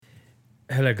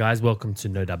Hello, guys. Welcome to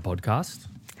No Dad Podcast.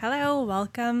 Hello,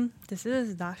 welcome. This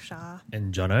is Dasha.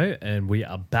 And Jono, and we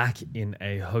are back in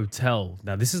a hotel.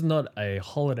 Now, this is not a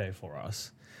holiday for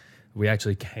us. We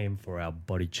actually came for our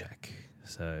body check.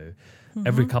 So,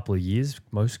 every couple of years,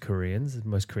 most Korean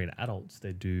adults,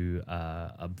 they do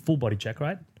a full body check,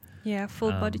 right? Yeah,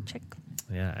 full body check.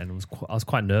 Yeah, and I was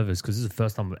quite nervous because this is the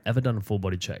first time I've ever done a full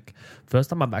body check. First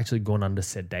time I've actually gone under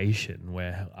sedation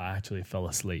where I actually fell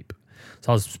asleep.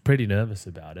 So I was pretty nervous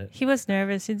about it. He was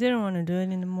nervous. He didn't want to do it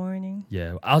in the morning.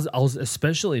 Yeah, I was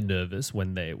especially nervous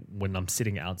when I'm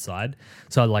sitting outside.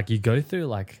 So like you go through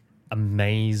like a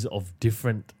maze of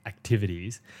different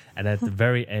activities, and at the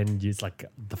very end, it's like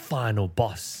the final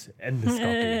boss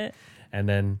endoscopy. And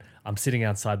then I'm sitting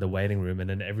outside the waiting room, and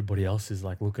then everybody else is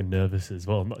like looking nervous as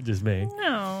well, not just me.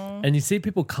 No. And you see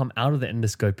people come out of the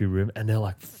endoscopy room, and they're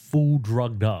like full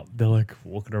drugged up. They're like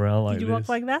walking around like this. Did you walk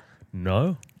like that?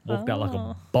 No, walked out like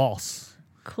a boss.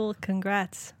 Cool,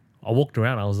 congrats. I walked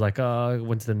around. I was like, I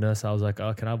went to the nurse. I was like,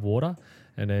 can I have water?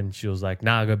 And then she was like,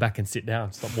 nah, go back and sit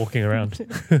down. Stop walking around.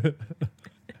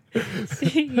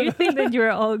 You think that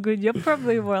you're all good. You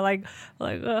probably were like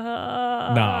I you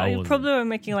wasn't. probably were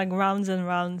making like rounds and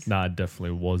rounds. Nah, I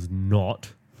definitely was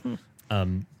not.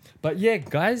 But yeah,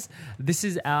 guys,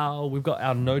 we've got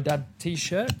our No Dad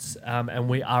t-shirts, and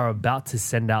we are about to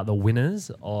send out the winners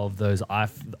of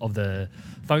of the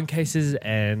phone cases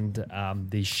and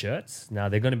these shirts. Now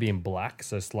they're going to be in black,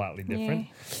 so slightly different,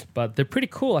 but they're pretty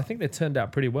cool. I think they turned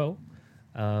out pretty well.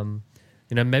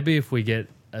 Maybe if we get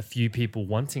a few people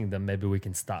wanting them, maybe we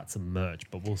can start some merch,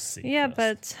 but we'll see. Yeah,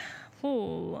 first. but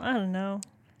I don't know.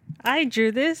 I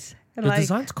drew this. The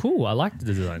design's cool. I like the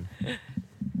design.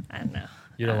 I don't know.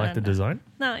 You don't like the design?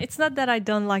 No, it's not that I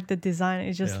don't like the design.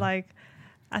 It's just Yeah. like,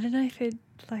 I don't know if it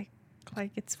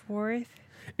like it's worth.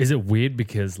 Is it weird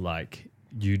because like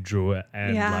you drew it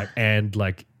and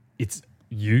like it's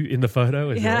you in the photo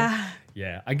as well? Yeah.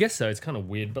 Yeah, I guess so. It's kind of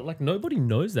weird, but like nobody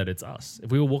knows that it's us.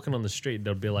 If we were walking on the street,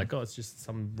 they'd be like, "Oh, it's just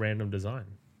some random design,"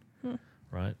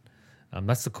 right?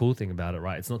 That's the cool thing about it,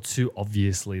 right? It's not too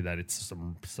obviously that it's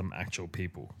some actual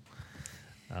people.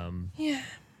 Yeah.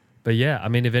 But yeah, I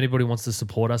mean, if anybody wants to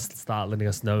support us, start letting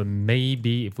us know.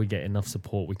 Maybe if we get enough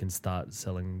support, we can start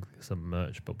selling some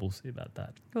merch. But we'll see about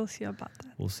that. We'll see about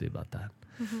that. We'll see about that.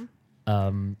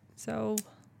 So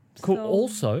Cool. so-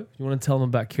 Also, you want to tell them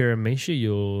about Kira and Misha,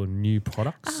 your new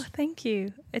products? Oh, thank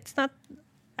you. It's not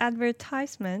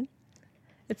advertisement.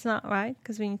 It's not, right?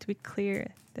 Because we need to be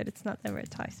clear that it's not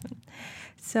advertisement.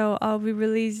 So we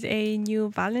released a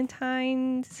new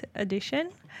Valentine's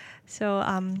edition. So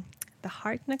the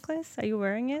heart necklace. Are you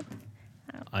wearing it?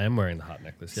 I am wearing the heart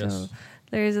necklace, yes. So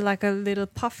there's like a little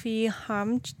puffy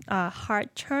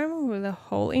heart charm with a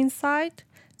hole inside.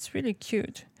 It's really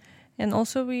cute. And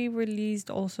also we released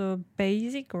also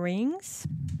basic rings,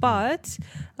 but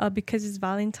because it's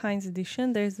Valentine's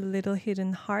edition, there's a little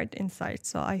hidden heart inside.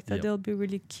 So I thought it'll be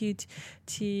really cute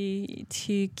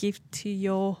to give to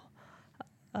your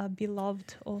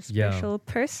beloved or special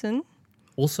person.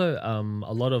 Also,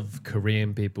 a lot of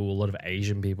Korean people, a lot of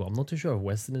Asian people, I'm not too sure if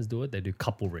Westerners do it, they do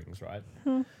couple rings, right?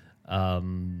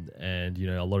 And,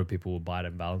 a lot of people will buy it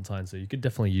on Valentine's, so you could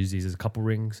definitely use these as couple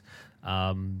rings.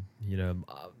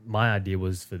 My idea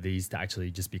was for these to actually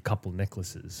just be couple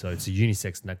necklaces. So it's a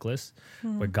unisex necklace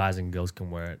where guys and girls can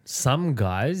wear it. Some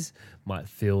guys might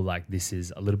feel like this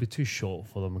is a little bit too short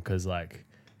for them because like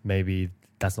maybe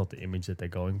that's not the image that they're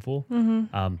going for.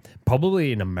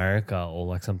 Probably in America or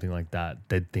like something like that,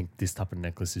 they'd think this type of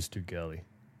necklace is too girly.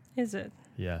 Is it?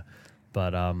 Yeah.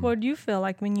 But What do you feel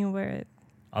like when you wear it?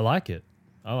 I like it.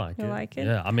 I like it. You like it?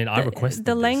 Yeah. I mean, I requested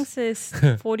the this. length is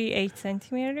 48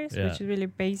 centimeters, Yeah. which is really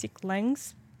basic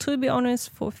length. To be honest,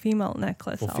 for female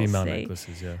necklace, For I'll female say.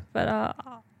 necklaces, yeah. But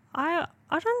I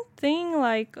don't think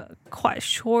like quite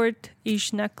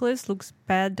short-ish necklace looks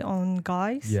bad on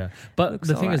guys. Yeah. But Looks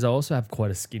the thing is, alright. I also have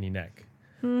quite a skinny neck.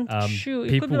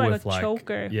 Shoot, it could be like a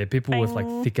choker. Yeah, people with like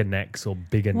Bang. thicker necks or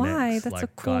bigger Why? necks. That's like a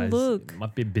cool guys, look. It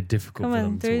might be a bit difficult Come for on,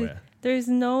 them to wear. there's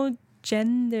no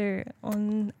gender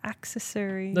on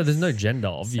accessories. No, there's no gender,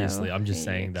 obviously. So I'm just you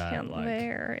saying that can't like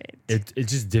wear it.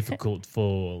 it's just difficult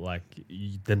for like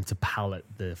them to palette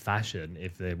the fashion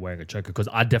if they're wearing a choker, because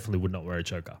I definitely would not wear a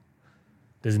choker.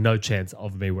 There's no chance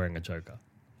of me wearing a choker.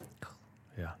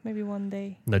 Yeah. Maybe one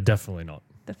day No, definitely not.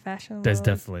 the fashion There's will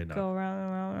definitely not. go round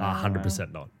and round.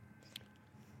 100% not.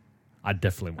 I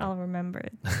definitely won't. I'll remember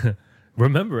it.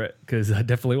 Remember it, because I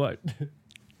definitely won't.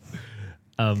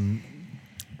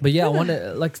 But yeah, I want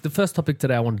to, like, the first topic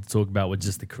today I wanted to talk about was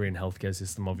just the Korean healthcare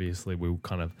system. Obviously, we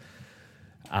kind of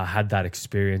had that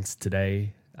experience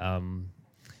today.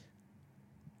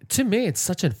 to me, it's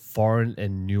such a foreign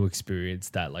and new experience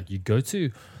that like you go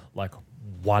to like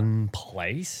one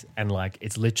place and like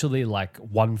it's literally like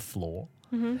one floor,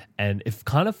 and it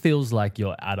kind of feels like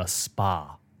you're at a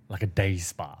spa, like a day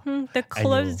spa. The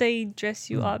clothes they dress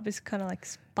you up is kind of like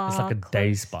spa. It's like a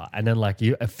day spa, and then like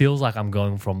it feels like I'm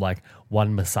going from like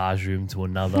one massage room to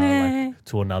another, like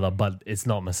to another, but it's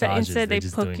not But massages. instead, they're they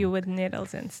just poke doing- you with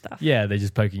needles and stuff. Yeah, they're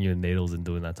just poking you in needles and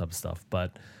doing that type of stuff.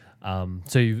 But I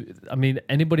mean,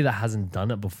 anybody that hasn't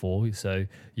done it before, so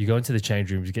you go into the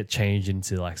change rooms, you get changed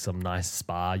into like some nice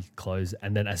spa clothes,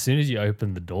 and then as soon as you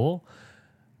open the door,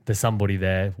 there's somebody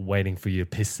there waiting for your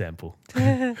piss sample.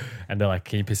 And they're like,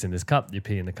 can you piss in this cup? You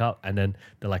pee in the cup. And then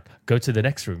they're like, go to the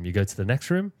next room. You go to the next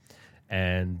room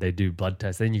and they do blood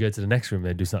tests. Then you go to the next room,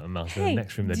 they do something else. Then the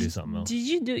next room, they do something else. Did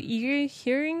you do ear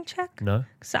hearing check? No?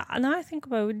 So now I think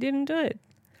about it, we didn't do it.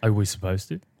 Are we supposed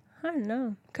to? I don't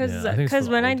know. Yeah, I think it's for the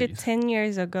When I did oldies. 10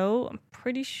 years ago, I'm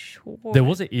pretty sure. There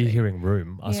was an ear hearing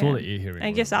room. I saw Yeah. the ear hearing I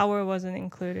room. guess our wasn't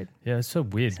included. Yeah, it's so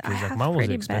weird I because like have mine was an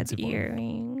pretty bad expensive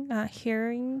one.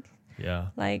 hearing. Yeah.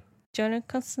 Like, Jonah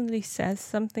constantly says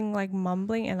something like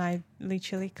mumbling, and I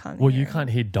literally can't Well, hear you him. can't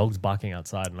hear dogs barking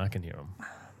outside, and I can hear them.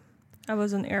 I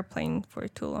was on airplane for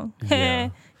too long. Yeah.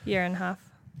 Year and a half.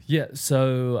 Yeah.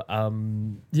 So,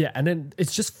 yeah, and then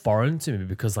it's just foreign to me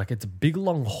because like it's a big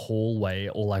long hallway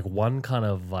or like one kind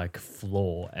of like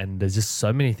floor, and there's just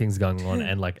so many things going on,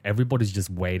 and like everybody's just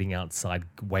waiting outside,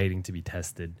 waiting to be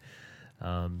tested.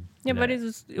 Yeah, you but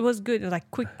know, it was good. Like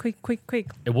quick.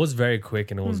 it was very quick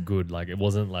and it was good. Like it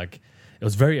wasn't like it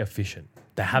was very efficient.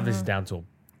 They have this down to a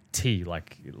T.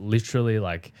 Like literally,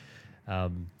 like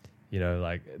you know,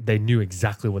 like they knew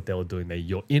exactly what they were doing.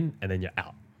 You're in and then you're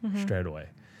out straight away.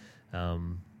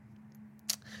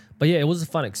 But yeah, it was a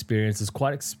fun experience. It's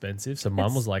quite expensive. So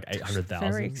mine was like very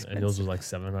 800,000 and yours was like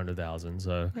 700,000.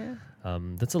 So Yeah.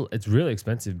 it's really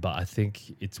expensive, but I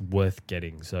think it's worth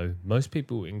getting. So most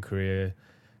people in Korea,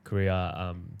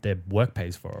 their work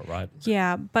pays for it, right?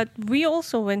 Yeah, but we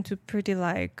also went to pretty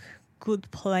like good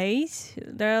place.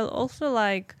 There are also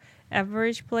like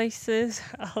average places,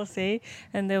 I'll say,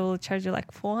 and they will charge you like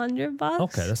 $400.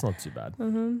 Okay, that's not too bad.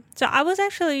 So I was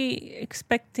actually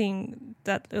expecting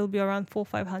that it'll be around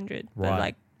 400-500. But Right.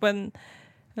 like when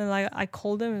like I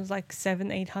called them, it was like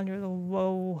 700-800.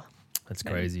 Whoa. That's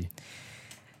crazy.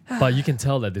 But you can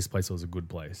tell that this place was a good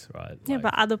place, right? Yeah, Like,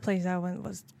 but other place I went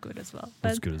was good as well. it's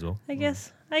But good as well. I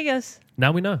guess.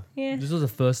 Now we know. Yeah. This was the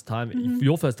first time,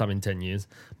 your first time in 10 years,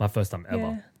 my first time ever.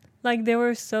 Yeah. Like they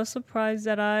were so surprised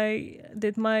that I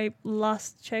did my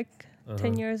last check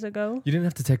 10 years ago. You didn't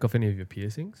have to take off any of your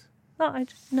piercings? No, I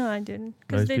didn't. No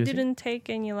Because they piercing? didn't take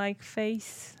any like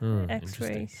face Interesting.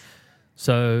 x-rays.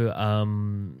 So,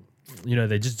 you know,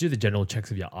 they just do the general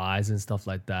checks of your eyes and stuff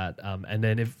like that. And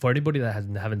then for anybody that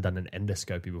haven't done an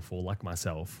endoscopy before, like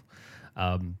myself,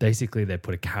 basically they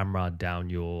put a camera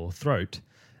down your throat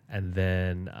and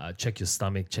then check your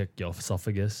stomach, check your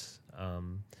esophagus,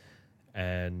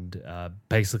 and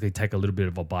basically take a little bit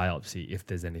of a biopsy if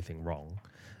there's anything wrong.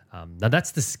 Now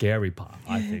that's the scary part,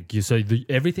 I think.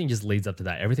 Everything just leads up to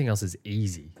that. Everything else is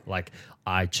easy, like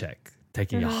eye check,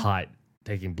 taking your height,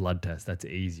 taking blood tests. That's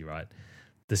easy, right?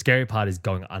 The scary part is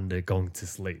going to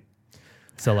sleep.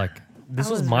 So like this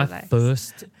I was was my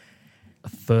relaxed.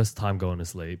 first time going to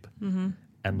sleep,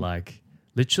 and like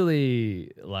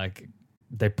literally like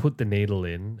they put the needle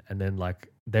in, and then like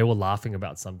they were laughing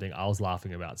about something. I was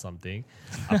laughing about something.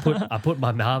 I put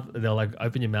my mouth. They're like,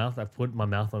 open your mouth. I put my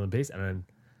mouth on the piece, and then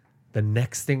the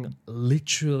next thing,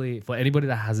 literally, for anybody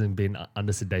that hasn't been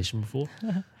under sedation before,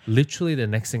 literally the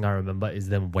next thing I remember is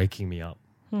them waking me up.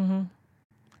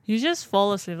 You just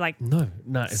fall asleep like No,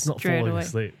 it's not Straight falling away.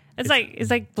 asleep. it's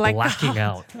like blacking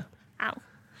out. Ow.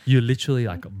 You literally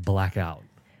like black out.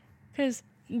 Because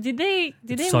did they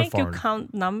so make foreign. you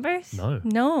count numbers?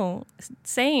 No.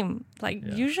 Same. Like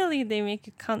Yeah. usually they make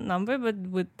you count number, but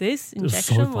with this was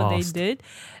so injection, what they fast. did,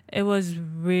 it was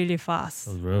really fast.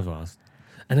 It was real fast.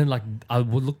 And then like I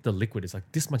would look the liquid. It's like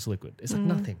this much liquid. It's like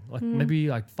nothing. Like maybe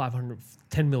like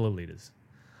 10 milliliters.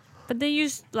 But they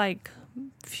used like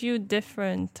few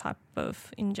different type of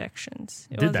injections.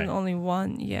 It Did wasn't they? only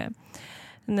one, yeah.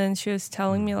 And then she was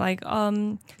telling me like,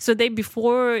 so they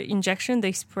before injection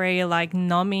they spray like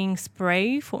numbing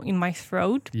spray in my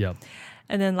throat, Yep.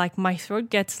 and then like my throat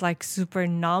gets like super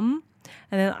numb,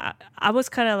 and then I was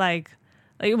kind of like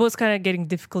it was kind of getting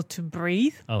difficult to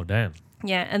breathe. Oh damn.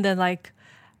 Yeah, and then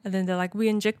they're like, we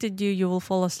injected you, you will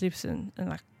fall asleep soon, and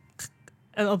like.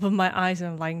 And open my eyes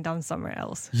and I'm lying down somewhere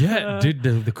else. Yeah, dude.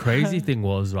 The crazy thing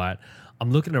was, right,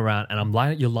 I'm looking around and I'm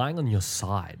lying. You're lying on your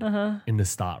side in the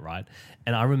start, right?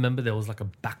 And I remember there was like a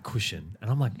back cushion, and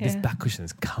I'm like, this back cushion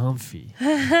is comfy.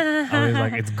 I was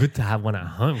like, it's good to have one at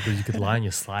home because you could lie on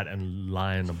your side and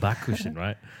lie on a back cushion,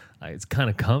 right? Like it's kind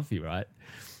of comfy, right?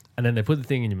 And then they put the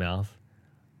thing in your mouth.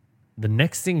 The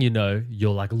next thing you know,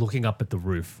 you're like looking up at the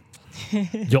roof.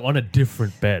 You're on a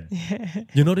different bed.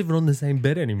 You're not even on the same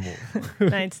bed anymore.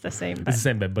 No, it's the same. It's the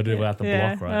same bed, but without the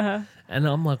block, right? And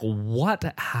I'm like, what?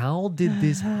 How did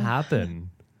this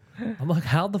happen? I'm like,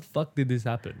 how the fuck did this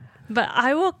happen? But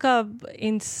I woke up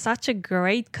in such a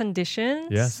great condition.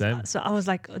 Yeah, same. So I was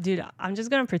like, oh, dude, I'm just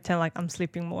going to pretend like I'm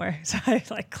sleeping more. So I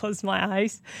like closed my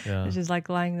eyes. Yeah. I was just like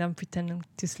lying down pretending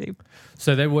to sleep.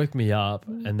 So they woke me up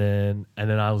and then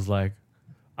I was like,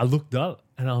 I looked up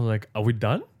and I was like, are we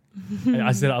done? And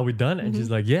I said, are we done? And she's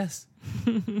like, yes.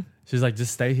 She's like,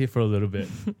 just stay here for a little bit.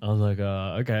 I was like,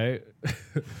 okay.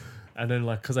 And then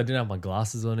like, cause I didn't have my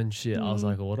glasses on and shit, I was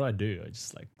like, well, what do I do? I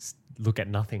just like look at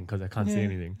nothing cause I can't see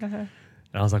anything. And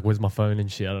I was like, where's my phone and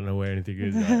shit? I don't know where anything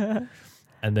is. Right?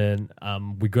 And then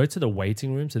we go to the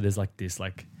waiting room. So there's like this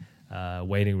like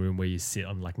waiting room where you sit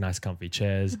on like nice comfy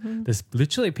chairs. There's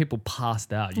literally people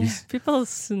passed out. People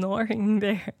snoring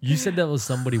there. You said there was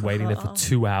somebody waiting there for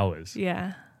 2 hours.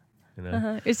 Yeah. You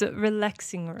know? It's a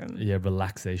relaxing room. Yeah,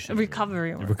 relaxation. A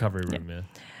recovery room. Recovery room, yeah.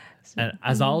 So, And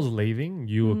as I was leaving,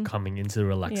 you were coming into the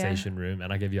relaxation room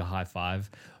and I gave you a high five.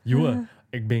 You were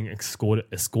being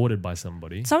escorted by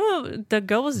somebody. some of the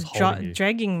girl was holding you.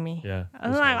 dragging me. Yeah.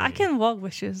 I'm like, I can walk,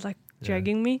 but she was like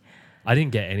dragging me. I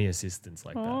didn't get any assistance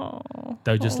like that. Oh,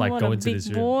 They were just like, what go a into big this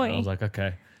room. boy. And I was like,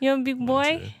 okay. You're a big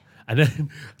boy? And then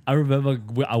I remember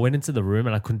I went into the room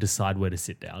and I couldn't decide where to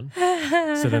sit down.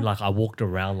 So then like I walked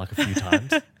around like a few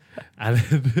times. And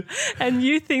then, And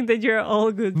you think that you're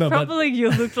all good. No, but- Probably you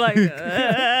look like...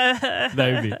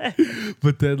 maybe.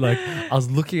 But then like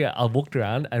I walked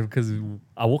around and because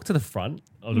I walked to the front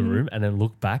of the room and then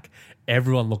looked back,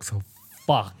 everyone looks so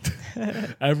fucked.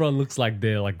 Everyone looks like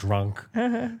they're like drunk.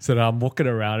 So then I'm walking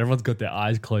around, everyone's got their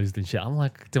eyes closed and shit. I'm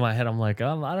like, to my head, I'm like,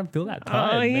 I don't feel that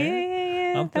tired, Oh, man.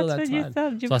 yeah. I don't feel That's that what you tired.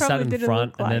 thought. You So I sat probably in didn't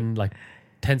front look and like. then like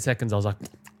 10 seconds I was like,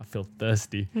 I feel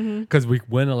thirsty. Because we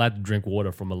weren't allowed to drink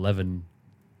water from 11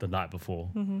 the night before.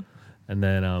 And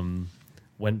then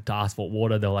went to ask for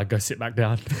water. They were like, go sit back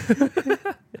down.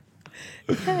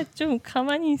 Yeah, 좀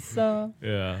가만히 있어.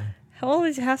 Yeah.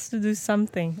 Always has to do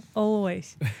something.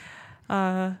 Always.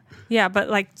 Yeah, but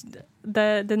like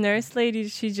the nurse lady,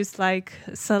 she just like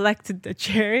selected the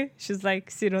chair. She's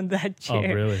like, sit on that Oh,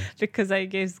 chair. really? Because I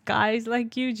guess guys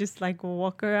like you just like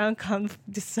walk around, can't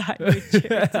decide which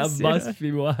chair to That sit must on.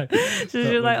 be why. So That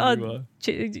she's like, must be oh,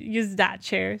 why. use that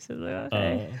chair. So like,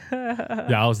 okay.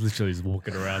 Yeah, I was literally just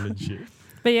walking around and shit.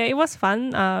 But yeah, it was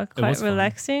fun. Quite was fun.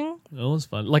 relaxing. It was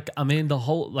fun. Like, I mean, the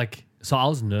whole, like, so I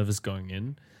was nervous going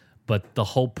in, but the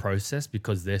whole process,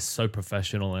 because they're so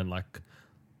professional and like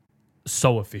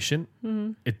so efficient,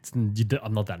 I'm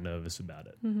not that nervous about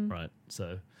it, right?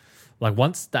 So, like,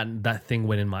 once that thing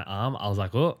went in my arm, I was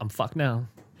like, oh, I'm fucked now.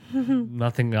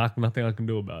 nothing I can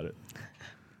do about it.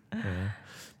 Yeah.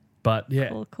 But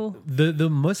yeah, Cool. the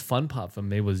most fun part for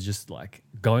me was just like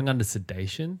going under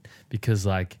sedation because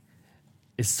like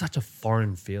it's such a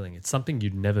foreign feeling. It's something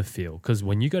you'd never feel because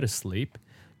when you go to sleep,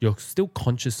 you're still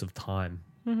conscious of time.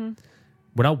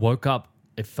 When I woke up,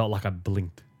 it felt like I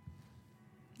blinked.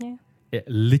 Yeah. It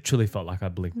literally felt like I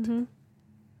blinked,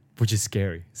 which is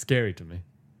scary. Scary to me.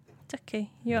 It's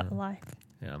okay. You're alive.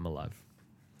 Yeah, I'm alive.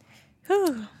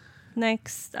 Whew.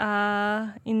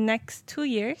 In next 2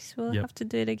 years, we'll Yep. have to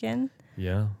do it again.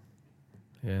 Yeah.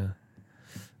 Yeah.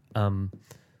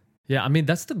 Yeah, I mean,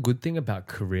 that's the good thing about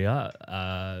Korea,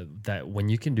 that when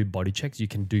you can do body checks, you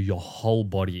can do your whole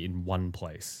body in one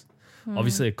place.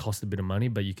 Obviously, it costs a bit of money,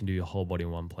 but you can do your whole body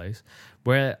in one place.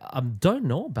 Where I don't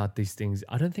know about these things.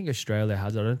 I don't think Australia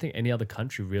has it. I don't think any other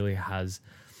country really has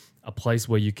a place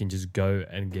where you can just go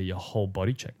and get your whole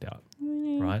body checked out,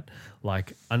 right?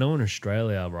 Like, I know in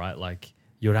Australia, right, like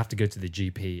you would have to go to the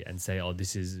GP and say, oh,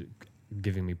 this is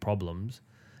giving me problems.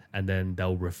 And then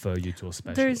they'll refer you to a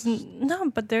specialist.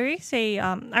 But there is a.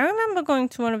 I remember going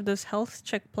to one of those health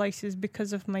check places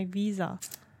because of my visa.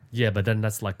 Yeah, but then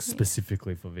that's like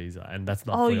specifically for visa, and that's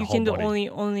not Oh, for your you whole can do body.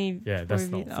 only. Yeah, that's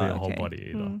not visa. for your Oh, whole okay.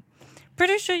 body either.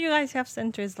 Pretty sure you guys have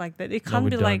centers like that. It can't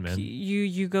we be don't, like man.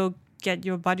 you go get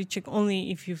your body check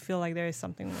only if you feel like there is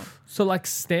something wrong. So like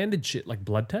standard shit, like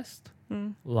blood test,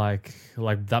 like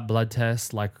that blood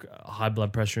test, like high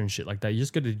blood pressure and shit like that. You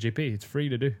just go to the GP. It's free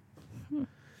to do.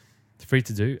 It's free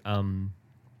to do.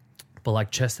 But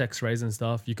like chest X-rays and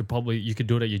stuff, you could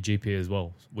do it at your GP as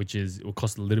well, which is it will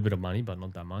cost a little bit of money, but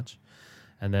not that much.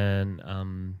 And then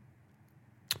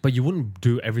But you wouldn't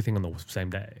do everything on the same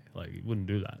day. Like, you wouldn't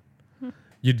do that.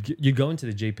 You'd go into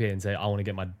the GP and say, I want to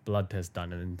get my blood test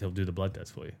done, and then he'll do the blood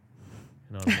test for you.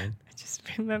 You know what I mean? I just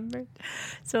remembered.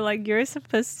 So like you're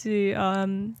supposed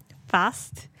to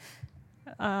fast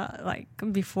like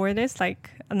before this, like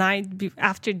a night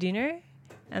after dinner,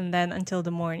 and then until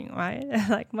the morning, right?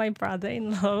 Like my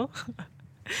brother-in-law,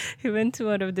 he went to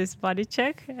one of this body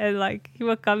check, and like he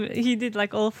would come, he did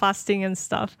like all fasting and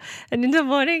stuff, and in the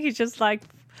morning he just like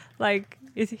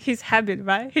it's his habit,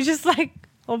 right? He just like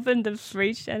opened the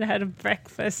fridge and had a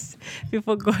breakfast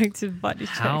before going to body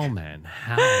check. How, man?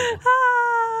 How?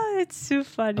 It's too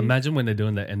funny. Imagine when they're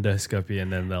doing the endoscopy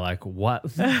and then they're like, what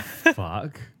the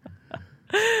fuck?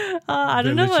 I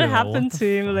don't know what happened to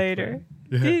him later.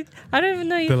 Yeah. I don't even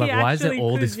know if They're he like, why is there actually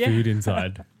all could, this food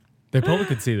inside? They probably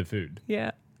could see the food.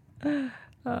 Yeah.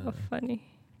 Funny.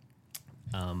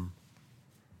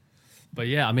 But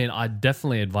yeah, I mean, I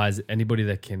definitely advise anybody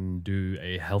that can do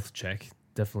a health check,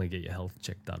 definitely get your health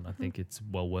check done. I think it's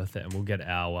well worth it. And we'll get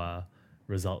our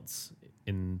results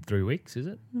in 3 weeks, is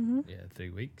it? Mm-hmm. Yeah, 3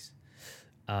 weeks.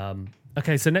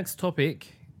 Okay, so next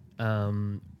topic.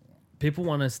 People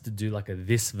want us to do like a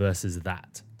this versus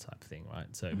that type thing, right?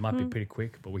 So it might be pretty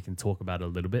quick, but we can talk about it a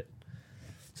little bit.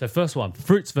 So first one,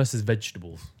 fruits versus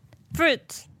vegetables.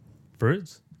 Fruit.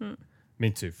 Fruits? Me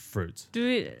too, fruits.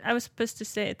 I was supposed to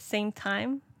say at the same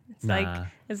time. It's Nah.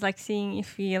 like seeing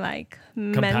if we like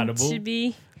meant Compatible? to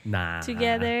be Nah.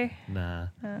 together. Nah.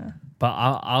 But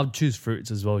I'll choose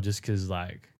fruits as well just because,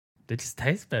 like, they just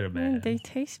taste better, man. They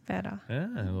taste better. Yeah,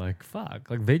 like, fuck.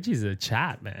 Like, veggies are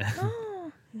chat, man.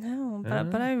 No,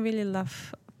 but I really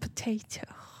love potato.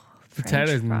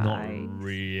 Potatoes, French not fries.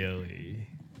 really.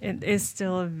 It is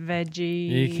still a veggie.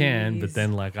 You can, but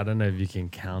then, like, I don't know if you can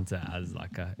count it as,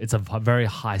 like, it's a very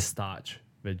high starch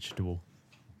vegetable.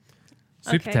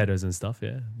 Sweet Okay. potatoes and stuff,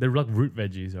 yeah. They're like root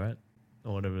veggies, right?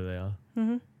 Or whatever they are.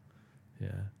 Mm-hmm. Yeah.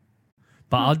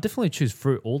 But I'll definitely choose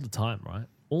fruit all the time, right?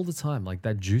 All the time. Like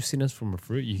that juiciness from a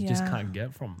fruit you just Yeah. can't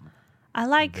get from. I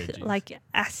like veggies.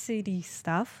 acidy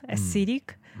stuff,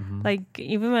 acidic. Mm-hmm. Like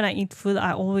even when I eat food,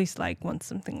 I always like want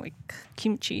something like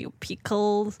kimchi or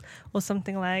pickles or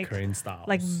something like Korean style.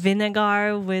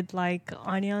 vinegar with like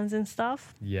onions and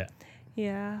stuff. Yeah.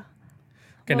 Yeah.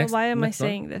 Okay, Well, why am I next one.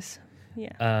 saying this?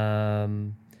 Yeah.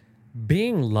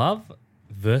 Being love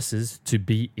versus to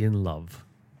be in love.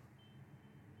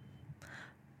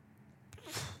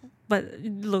 But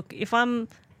look, if I'm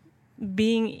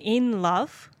being in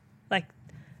love, like,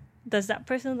 does that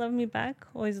person love me back,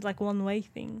 or is it like one way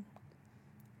thing?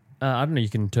 I don't know. You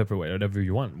can interpret whatever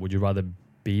you want. Would you rather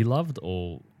be loved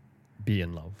or be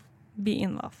in love? Be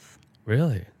in love.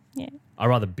 Really? Yeah. I'd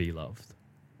rather be loved.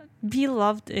 Be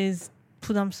loved is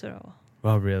부담스러워.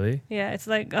 Oh, really? Yeah, it's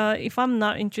like if I'm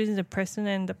not interested in the person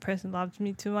and the person loves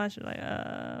me too much, like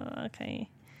okay,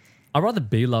 I'd rather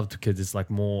be loved because it's like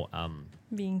more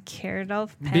being cared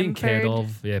of, pampered. being cared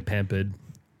of, yeah, pampered,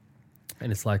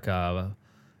 and it's like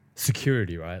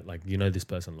security, right? Like you know this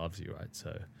person loves you, right?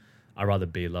 So I'd rather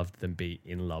be loved than be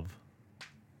in love.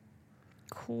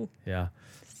 Cool. Yeah.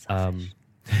 Selfish.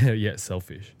 Yeah,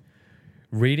 selfish.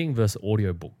 Reading versus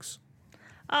audiobooks.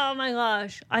 Oh my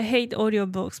gosh, I hate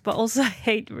audiobooks, but also I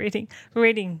hate reading.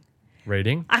 Reading.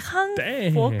 I can't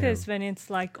Damn. focus when it's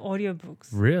like audiobooks.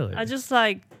 Really? I just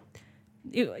like,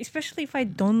 especially if I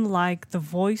don't like the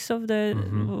voice of the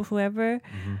whoever.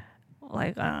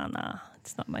 Like, nah,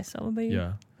 it's not myself. But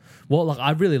Yeah. Well, like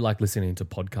I really like listening to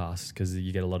podcasts because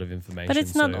you get a lot of information. But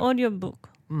it's not so- audiobook.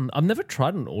 I've never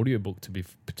tried an audiobook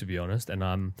to be honest, and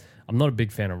I'm not a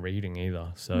big fan of reading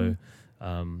either. So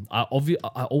I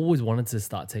always wanted to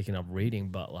start taking up reading,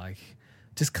 but like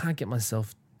just can't get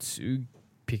myself to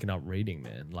picking up reading,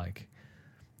 man. Like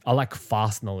I like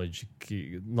fast knowledge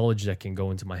that can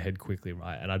go into my head quickly,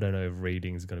 right? And I don't know if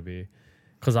reading is gonna be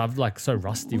because I'm like so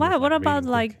rusty. What with, like, about reading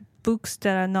like quick. books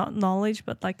that are not knowledge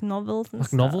but like novels and like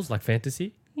stuff? novels, like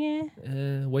fantasy?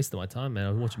 Yeah, Waste of my time, man.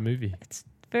 I watch a movie. it's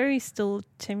very still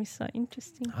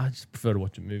interesting. I just prefer to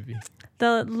watch a movie.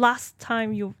 The last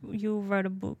time you read a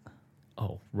book,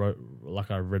 Oh,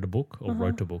 like I read a book or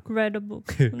wrote a book.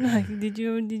 like did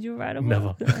you write a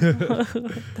book? Never.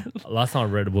 Last time I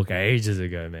read a book ages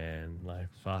ago, man. Like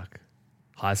fuck,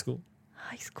 high school.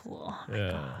 High school. Oh my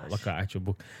Yeah, gosh. like an actual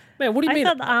book. Man, what do you I mean?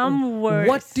 thought I'm worse.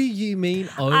 What do you mean?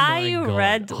 Oh my I god!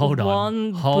 read Hold on.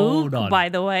 one Hold book, on. by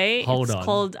the way. Hold it's on.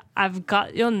 called I've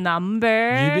Got Your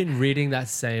Number. You've been reading that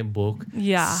same book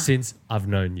Yeah. since I've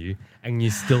known you, and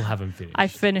you still haven't finished. I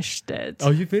finished it.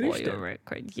 Oh, you finished for your it?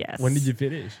 record, yes. When did you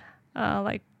finish?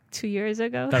 Like 2 years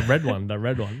ago. That red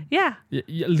one. Yeah.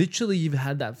 Literally, you've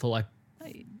had that for like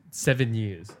 7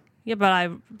 years. Yeah, but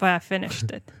I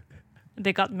finished it.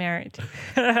 They got married.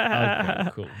 Okay,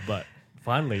 cool. But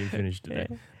finally you finished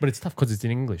it. But it's tough because it's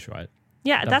in English, right?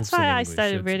 Yeah, That that's book's in why I English, so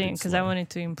started it's a reading bit because I slow. wanted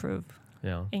to improve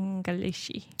Yeah.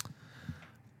 English.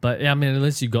 But yeah, I mean,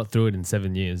 unless you got through it in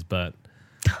 7 years, but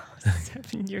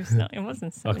 7 years. No, it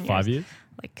wasn't 7 like 5 years?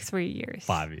 Like 3 years.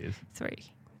 5 years. 3.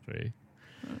 3.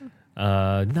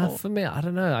 No, Cool. for me, I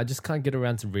don't know. I just can't get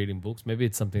around to reading books. Maybe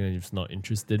it's something that I'm just not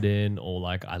interested in, or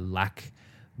like I lack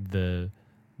the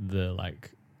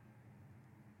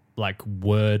like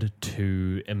word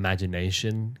to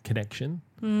imagination connection.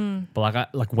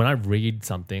 But like when I read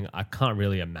something, I can't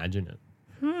really imagine it.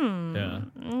 Yeah.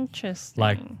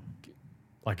 Interesting.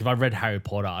 Like if I read Harry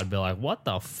Potter, I'd be like, what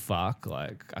the fuck?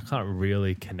 Like I can't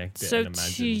really connect it So and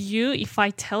imagine. to you, if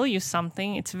I tell you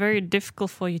something, it's very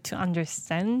difficult for you to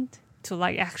understand, to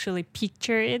like actually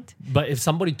picture it. But if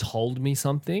somebody told me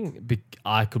something,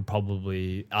 I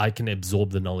can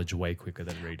absorb the knowledge way quicker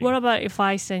than reading. What about if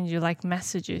I send you like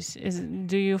messages?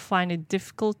 Do you find it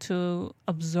difficult to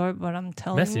absorb what I'm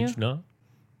telling you? Message, no.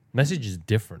 Message is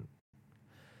different.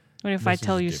 What if I Message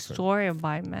tell is you different. story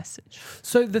by message?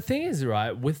 So the thing is,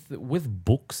 right, with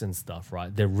books and stuff,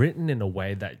 right, they're written in a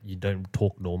way that you don't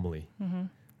talk normally,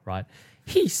 right?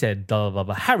 He said, blah, blah,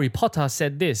 blah. Harry Potter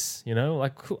said this, you know?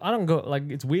 Like, I don't go, like,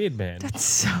 it's weird, man. That's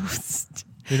so stupid.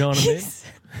 You know what I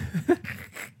mean?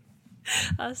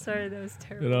 Oh, sorry, that was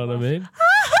terrible. You know what I mean?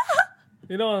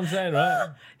 You know what I'm saying,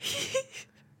 right?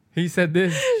 He said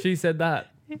this, she said that.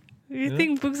 You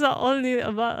think books are only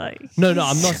about like... No,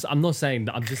 I'm not saying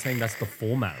that. I'm just saying that's the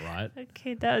format, right?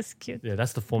 Okay, that was cute. Yeah,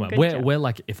 that's the format. Good Where job. where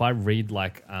like if I read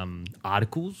like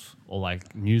articles or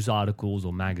like news articles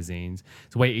or magazines,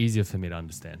 it's way easier for me to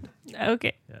understand.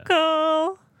 Okay,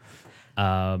 cool.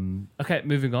 Okay,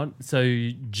 moving on. So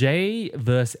J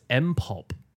versus M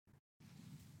pop.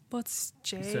 What's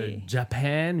J? So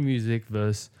Japan music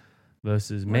versus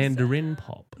Mandarin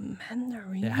pop.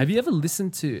 Mandarin. Yeah, have you ever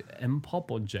listened to M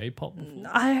pop or J pop?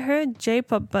 I heard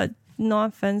J-pop, but no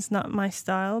offense, not my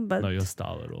style. But Not your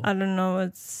style at all. I don't know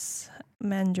what's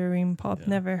Mandarin pop. Yeah.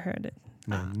 Never heard it.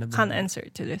 No, never. Can't answer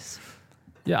to this.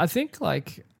 Yeah, I think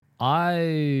like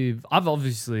I've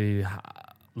obviously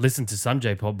listened to some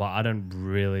J-pop, but I don't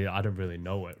really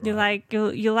know it. Right?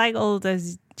 You like all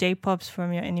those J-pops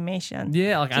from your animation.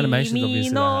 Yeah, like animations obviously. Kimi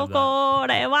They no have that.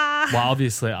 kore wa. Well,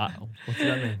 obviously, what does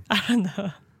that mean? I don't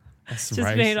know. That's Just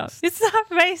racist. made up. It's not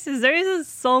racist. There is a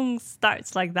song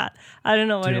starts like that. I don't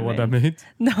know what Do you know it what that means. means?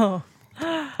 No.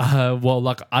 Well,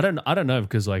 like I don't know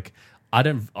because like I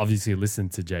don't obviously listen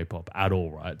to J-pop at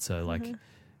all, right? So like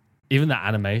even the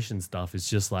animation stuff is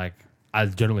just like I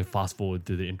generally fast forward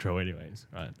to the intro anyways,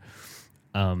 right?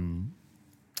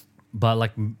 But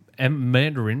like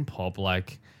Mandarin pop,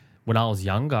 like when I was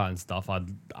younger and stuff,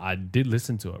 I did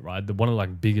listen to it, right? One of the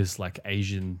like biggest like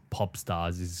Asian pop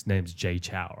stars, his name's Jay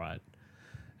Chou, right?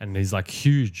 And he's like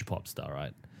huge pop star,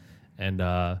 right? And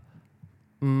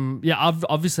yeah,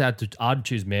 I'd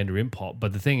choose Mandarin pop,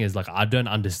 but the thing is, like, I don't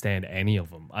understand any of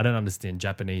them. I don't understand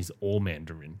Japanese or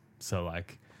Mandarin, so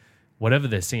like, whatever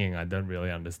they're singing, I don't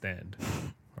really understand,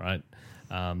 right?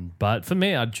 But for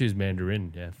me, I'd choose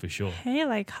Mandarin, yeah, for sure. Hey,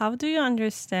 like, how do you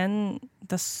understand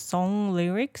the song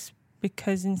lyrics?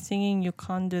 Because in singing, you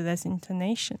can't do this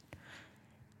intonation.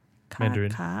 Ka,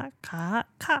 Mandarin. Ka, ka,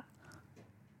 ka.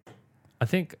 I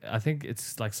think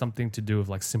it's like something to do with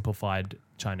like simplified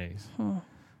Chinese.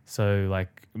 So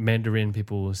like Mandarin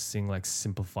people will sing like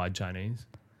simplified Chinese,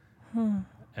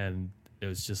 and it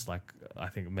was just like I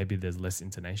think maybe there's less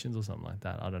intonations or something like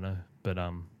that. I don't know, but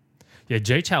yeah,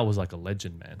 Jay Chou was like a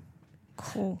legend, man.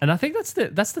 Cool. And I think that's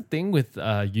the thing with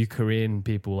you Korean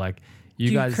people, like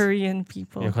you guys, Korean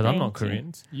people. yeah, because I'm not thank you.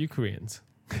 Koreans. You Koreans,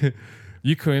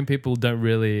 you Korean people don't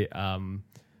really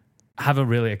haven't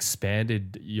really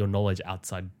expanded your knowledge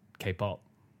outside K-pop.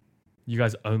 You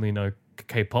guys only know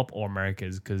K-pop or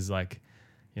Americans because, like,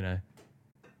 you know,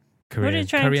 are you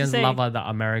trying to Koreans say? love other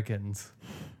Americans.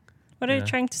 What are you Yeah.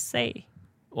 trying to say?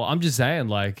 Well, I'm just saying,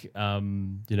 like, you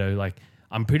know, like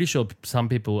I'm pretty sure some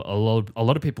people, a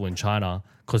lot of people in China,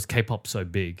 because K-pop's so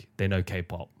big, they know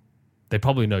K-pop. They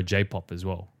probably know J-pop as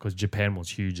well because Japan was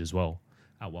huge as well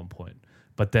at one point.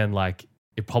 But then, like,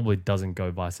 it probably doesn't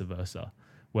go vice versa.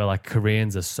 Where like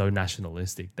Koreans are so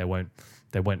nationalistic, they won't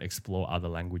explore other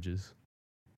languages,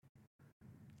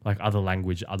 like other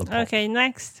pop. Okay,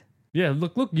 next. Yeah,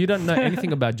 look, you don't know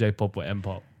anything about J-pop or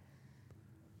M-pop.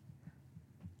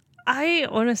 I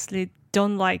honestly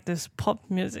don't like this pop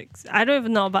music. I don't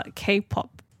even know about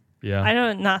K-pop. Yeah, I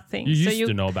know nothing. you So used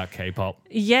to know about K-pop.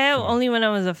 Yeah, only when I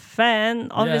was a fan.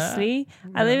 Obviously,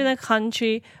 I live in a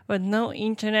country with no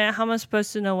internet. How am I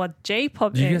supposed to know what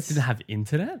J-pop You guys is? didn't have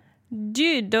internet.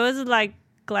 Dude, those are like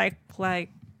I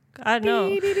don't know.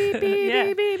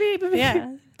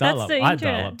 Yeah. That's Dial up. the I internet.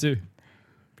 dial up too.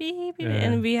 Beep, beep, Yeah.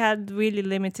 And we had really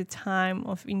limited time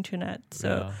of internet, so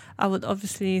Yeah. I would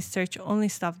obviously search only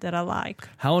stuff that I like.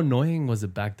 How annoying was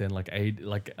it back then?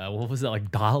 What was it, like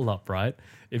dial up, right?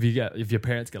 If your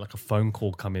parents get like a phone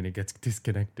call come in, it gets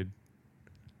disconnected.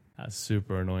 That's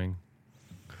super annoying.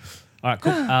 All right,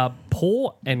 cool.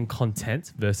 Poor and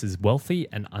content versus wealthy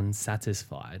and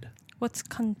unsatisfied. What's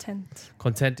content?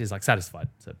 Content is like satisfied.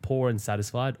 So poor and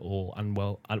satisfied, or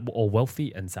or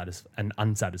wealthy and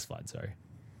unsatisfied. Sorry.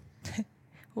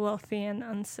 Wealthy and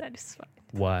unsatisfied.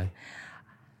 Why?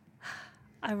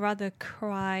 I'd rather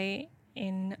cry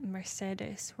in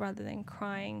Mercedes rather than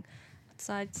crying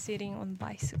outside sitting on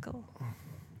bicycle.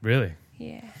 Really?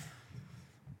 Yeah.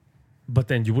 But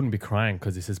then you wouldn't be crying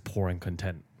because this is poor and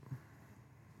content.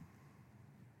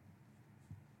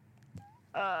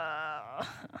 I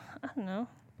don't know.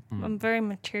 I'm a very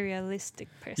materialistic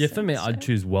person. Yeah, for me, so- I'd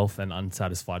choose wealth and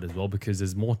unsatisfied as well, because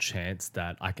there's more chance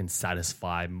that I can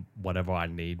satisfy whatever I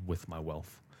need with my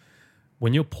wealth.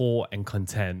 When you're poor and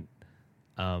content,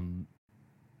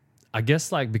 I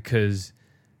guess like because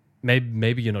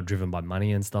maybe you're not driven by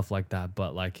money and stuff like that,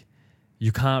 but like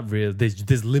you can't really.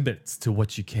 There's limits to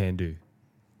what you can do,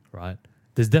 right?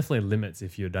 There's definitely limits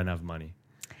if you don't have money.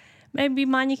 Maybe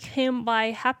money can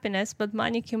buy happiness, but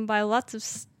money can buy lots of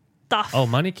stuff. Oh,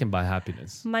 money can buy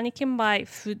happiness. Money can buy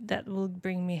food that will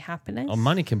bring me happiness. Oh,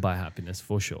 money can buy happiness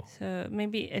for sure. So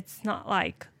maybe it's not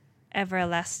like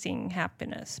everlasting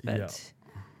happiness, but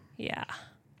yeah.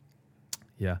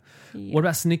 Yeah. What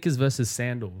about sneakers versus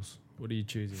sandals? What are you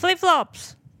choosing? Flip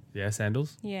flops. Yeah,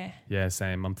 sandals. Yeah. Yeah,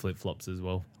 same. I'm flip flops as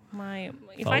well.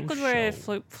 If I Oh, could wear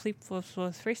sure. flip flops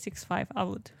for 365, I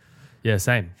would. Yeah,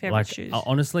 same. Favorite like shoes.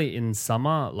 Honestly, in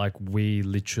summer, like we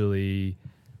literally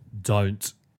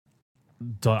don't.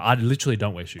 I literally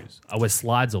don't wear shoes. I wear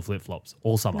slides or flip flops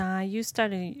all summer. Nah, you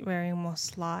started wearing more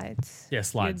slides. Yeah,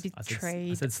 slides. You I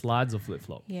betrayed. said slides or flip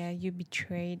flop. Yeah, you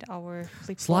betrayed our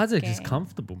flip flop. Slides are just gang.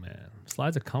 comfortable, man.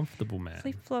 Slides are comfortable, man.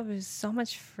 Flip flop is so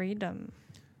much freedom.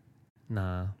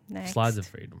 Nah, Next. slides are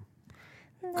freedom.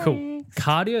 Cool. Next.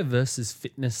 Cardio versus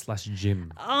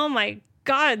fitness/gym. Oh my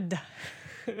god.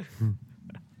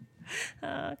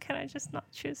 Can I just not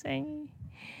choose any?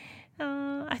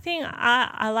 I think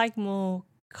I like more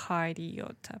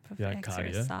cardio type of Yeah, cardio,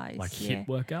 exercise. like yeah. HIIT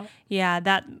workout. Yeah,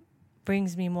 that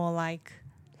brings me more like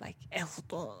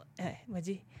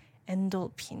뭐지?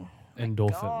 Endorphin.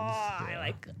 Endorphins. Oh, yeah.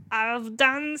 like I've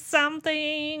done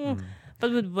something.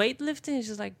 But with weightlifting, it's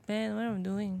just like, man, what am I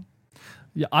doing?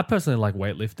 Yeah, I personally like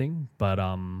weightlifting, but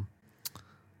I'm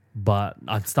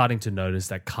starting to notice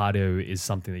that cardio is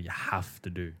something that you have to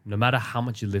do. No matter how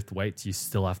much you lift weights, you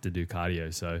still have to do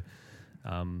cardio. So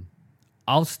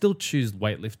I'll still choose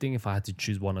weightlifting if I had to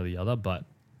choose one or the other, but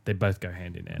they both go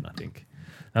hand in hand, I think.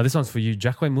 Now this one's for you.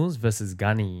 Jacquemus versus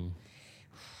Gani.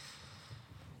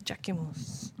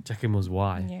 Jacquemus. Jacquemus,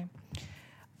 why? Yeah.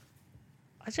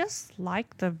 I just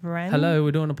like the brand. Hello,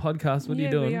 we're doing a podcast. What are you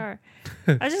doing? We are.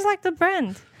 I just like the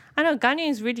brand. I know Gani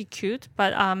is really cute,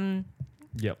 but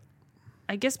Yep.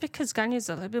 I guess because Gani is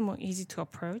a little bit more easy to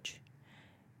approach,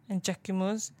 and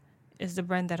Jacquemus is the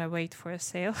brand that I wait for a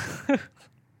sale.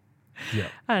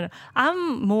 Yep. I don't know.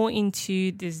 I'm more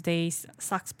into these days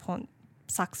Sax pot.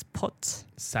 Sax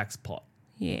pot.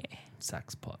 Yeah,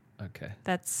 Sax pot. Okay.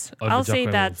 that's. Over I'll say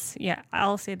Jacquemus.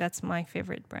 I'll say that's my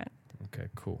favorite brand. Okay,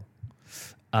 cool.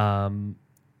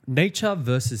 Nature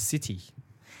versus city.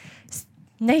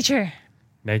 Nature.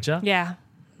 Nature? Yeah.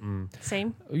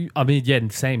 Same. I mean, yeah,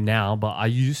 same now, but I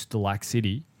used to like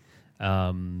city.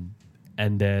 And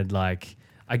then, like,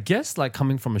 I guess, like,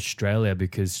 coming from Australia,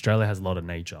 because Australia has a lot of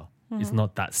nature. It's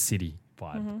not that city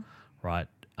vibe, right?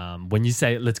 When you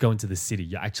say, let's go into the city,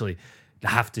 you actually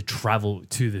have to travel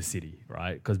to the city,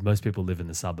 right? Because most people live in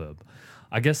the suburb.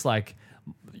 I guess, like,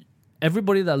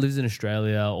 everybody that lives in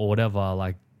Australia or whatever,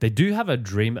 like, they do have a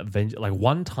dream, like,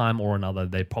 one time or another,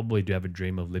 they probably do have a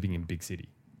dream of living in big city,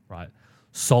 right?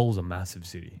 Seoul's a massive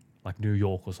city, like New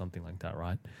York or something like that,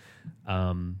 right?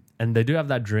 And they do have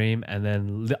that dream, and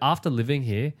then after living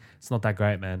here, it's not that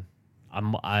great, man.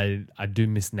 I do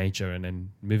miss nature, and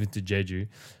then moving to Jeju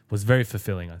was very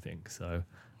fulfilling, I think. So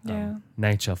Yeah.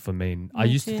 nature for me. I Me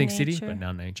used to too, think city, nature. but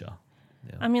now nature.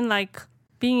 I mean, like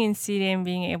being in city and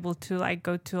being able to like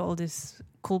go to all these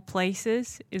cool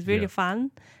places is really Yeah.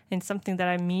 fun and something that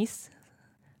I miss.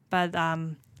 But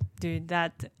dude,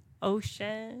 that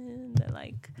ocean, the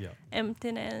like Yeah.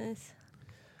 emptiness.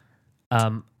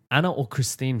 Anna or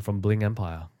Christine from Bling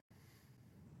Empire?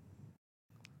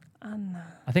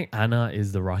 Anna. I think Anna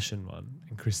is the Russian one,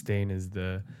 and Christine is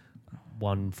the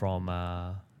one from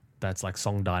that's like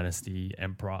Song Dynasty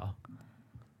Emperor.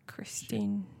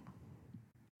 Christine.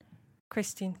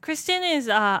 Christine is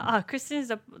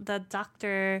the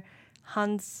Dr.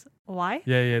 Han's wife.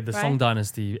 Yeah, the Song Right?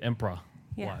 Dynasty Emperor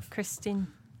Yeah, wife. Christine.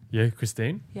 Yeah,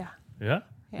 Christine. Yeah. Yeah?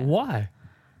 Yeah. Why?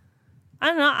 I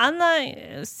don't know.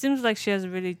 Anna seems like she has a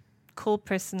really cool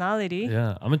personality,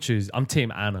 Yeah, I'm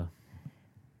Team Anna.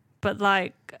 but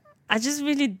like I just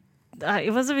really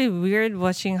it was a bit weird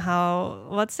watching how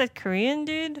what's that Korean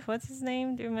dude? What's his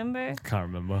name? Do you remember? Can't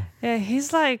remember. Yeah,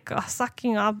 he's like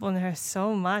sucking up on her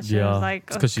so much. Yeah, I was like,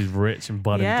 it's because she's rich and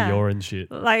bought Yeah. Dior and shit.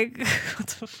 like what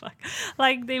the fuck?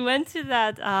 Like they went to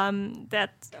that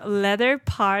leather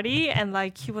party and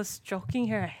like he was stroking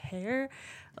her hair,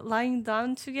 lying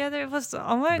down together. It was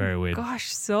oh my Very weird.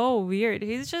 gosh, so weird.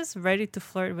 He's just ready to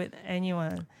flirt with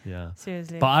anyone. Yeah.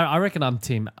 Seriously. But I reckon I'm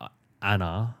Team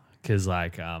Anna because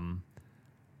like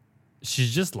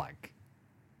she's just like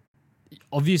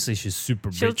obviously she's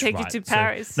super She'll rich. take you right? to So-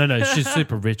 Paris. no, she's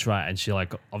super rich, right? And she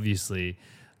like obviously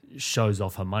shows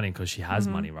off her money because she has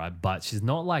Mm-hmm. money, right? But she's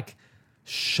not like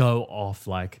show off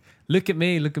like look at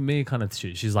me kind of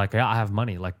shit. She's like, yeah, I have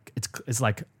money. Like it's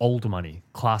like old money,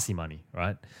 classy money,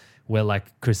 right? Where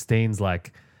like Christine's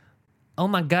like, oh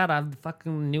my god, I'm the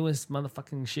fucking newest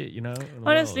motherfucking shit, you know? in the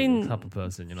Honestly, world, type of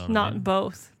person, you know what I Not mean?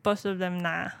 both. Both of them,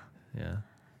 nah. Yeah.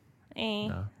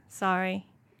 No. Sorry.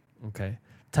 Okay.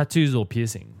 Tattoos or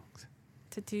piercings?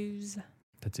 Tattoos.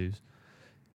 Tattoos.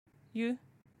 You?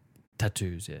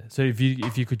 Tattoos, yeah. So if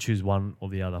you could choose one or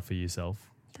the other for yourself,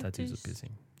 tattoos or Tattoos.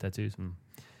 piercing? Tattoos.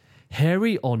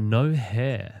 Hairy or no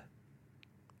hair?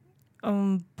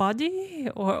 On body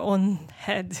or on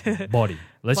head? Body.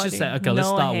 Let's just Body. say, okay, let's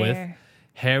No start with hair.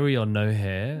 hairy or no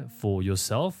hair for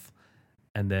yourself,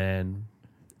 and then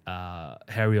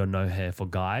hairy or no hair for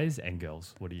guys and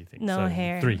girls. What do you think? No So,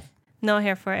 hair. 3. No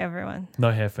hair for everyone.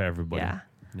 No hair for everybody. Yeah.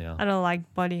 Yeah. I don't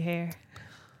like body hair.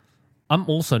 I'm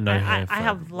also no hair for I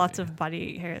have everybody. lots of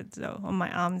body hair though, on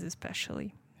my arms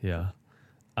especially. Yeah.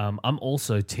 I'm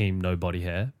also team no body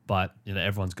hair, but you know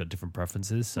everyone's got different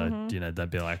preferences, so you know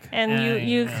they'd be like, And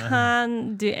you "Eh."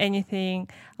 can't do anything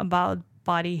about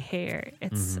body hair.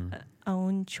 It's Mm-hmm.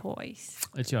 own choice.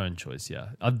 It's your own choice, yeah.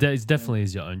 It definitely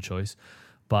is your own choice,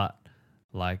 but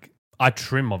like I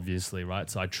trim obviously, right?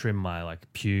 So I trim my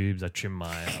like pubes, I trim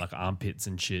my like armpits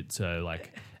and shit. So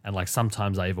like and like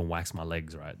sometimes I even wax my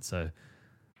legs, right? So.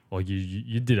 Or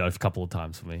you did it a couple of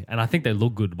times for me. And I think they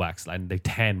look good waxed. And they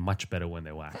tan much better when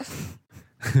they're waxed.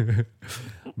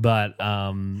 But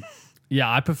yeah,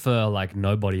 I prefer like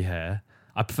no body hair.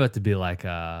 I prefer it to be like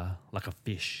a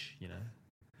fish, you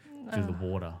know, through the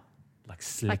water. Like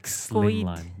slick, Like squid.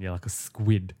 slimline. Yeah, like a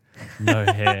squid. No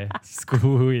hair.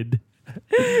 Squid.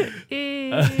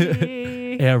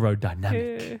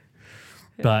 Aerodynamic.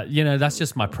 But, you know, that's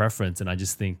just my preference. And I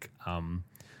just think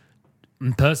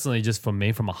personally, just for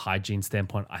me, from a hygiene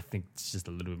standpoint, I think it's just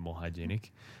a little bit more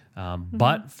hygienic.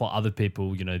 But for other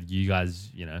people, you know, you guys,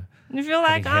 you know, If you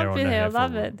like having hair or armpit no hair, for a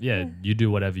love while. it. Yeah, you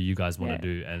do whatever you guys want Yeah. to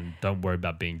do, and don't worry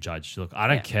about being judged. Look, I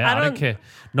don't Yeah, care. I I don't don't- care.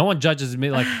 No one judges me.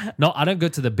 Like, no, I don't go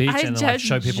to the beach I and then, like judge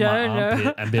show people my Jonah.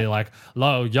 armpit and be like,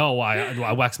 yo,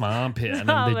 I wax my armpit, and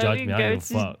then they when judge we me. I go don't give a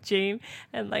to fuck. gym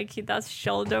and like he does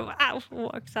shoulder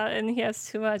works out and he has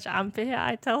too much armpit hair,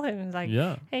 I tell him like,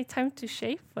 Yeah, hey, time to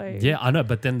shave for you. yeah, I know.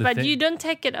 But then the But thing, you don't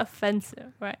take it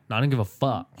offensive, right? I don't give a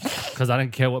fuck because I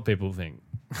don't care what people think.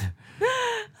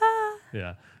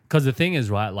 Yeah, because the thing is,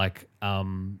 right, like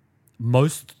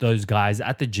most those guys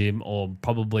at the gym, or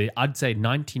probably I'd say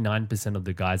 99% of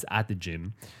the guys at the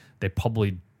gym, they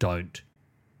probably don't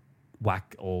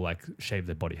whack or like shave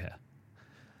their body hair.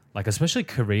 Like especially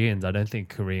Koreans, I don't think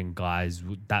Korean guys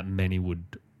that many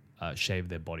would shave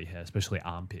their body hair, especially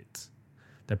armpits.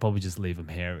 They probably just leave them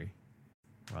hairy,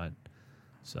 right?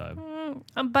 So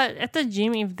But at the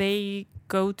gym, if they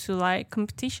go to like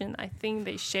competition, I think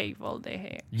they shave all their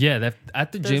hair. yeah, they're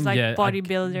at the Those, gym. like, Yeah,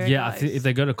 bodybuilder Yeah, I think guys. if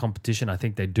they go to competition, I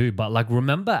think they do. But like,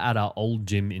 remember at our old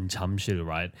gym in Chamshil,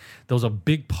 right? There was a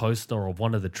big poster of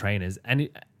one of the trainers, and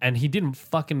he didn't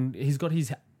fucking. He's got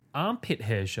his armpit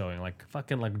hair showing, like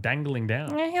fucking like dangling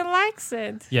down. Yeah, he likes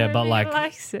it. Yeah, He but really like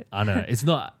likes it. I don't know. It's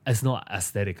not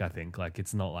aesthetic. I think like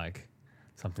it's not like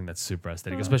something that's super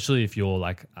aesthetic, especially if you're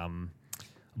like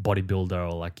bodybuilder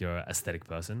or like you're an aesthetic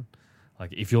person.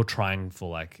 Like if you're trying for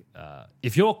like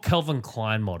if you're a Calvin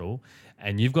Klein model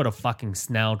and you've got a fucking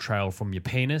snail trail from your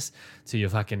penis to your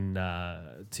fucking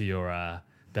to your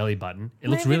belly button, it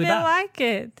looks Maybe really they bad. like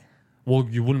it. Well,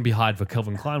 you wouldn't be hired for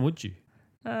Calvin Klein, would you?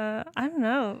 I don't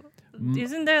know.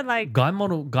 Isn't there like Guy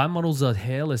models are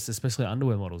hairless, especially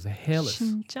underwear models. They're hairless.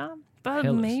 진짜? But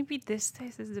hairless. maybe this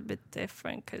taste is a bit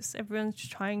different because everyone's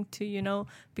trying to,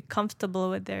 be comfortable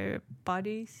with their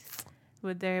bodies,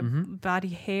 with their body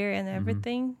hair and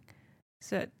everything.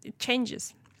 So it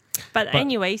changes. But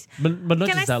anyways, but not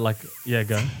Can just I that. Like, yeah,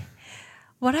 go.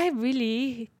 what I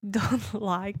really don't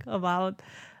like about,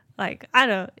 like, I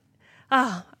don't know,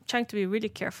 I'm trying to be really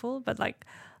careful, but like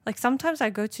sometimes I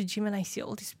go to gym and I see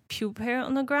all this pube hair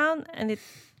on the ground and it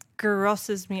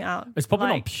grosses me out. It's probably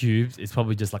Like, not pubes. It's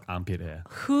probably just like armpit hair.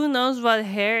 who knows what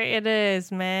hair it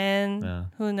is, man? Yeah.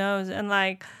 Who knows? And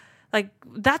like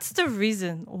that's the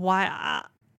reason why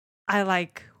I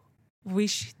like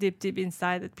wish deep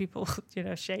inside that people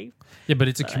shave. Yeah, but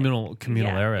it's a communal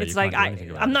area. It's You like can't do anything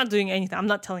about I'm it. not doing anything. I'm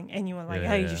not telling anyone like,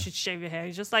 hey, Yeah. you should shave your hair.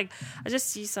 It's just like I just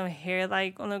see some hair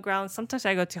like on the ground. Sometimes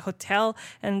I go to hotel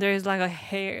and there's like a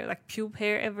hair, like pube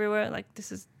hair everywhere. Like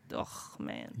this is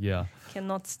man, Yeah.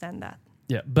 cannot stand that.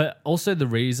 Yeah, but also the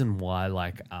reason why,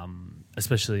 like,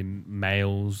 especially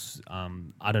males,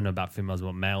 I don't know about females,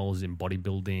 but males in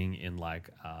bodybuilding, in like,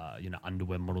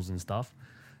 underwear models and stuff,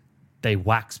 they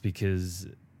wax because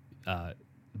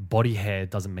body hair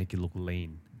doesn't make you look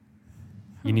lean.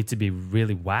 You need to be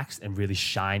really waxed and really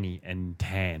shiny and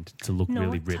tanned to look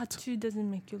really ripped. Tattoo doesn't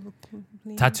make you look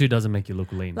lean. Tattoo doesn't make you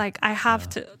look lean. Like I have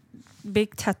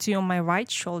big tattoo on my right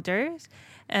shoulder,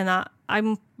 and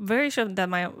I'm very sure that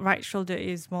my right shoulder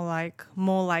is more like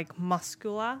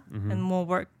muscular and more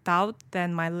worked out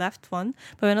than my left one.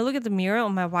 But when I look at the mirror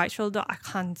on my right shoulder, I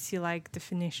can't see like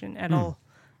definition at all.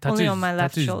 Only on my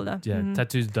left shoulder. Yeah,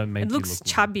 tattoos don't make It you looks look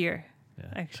lean. chubbier. Yeah,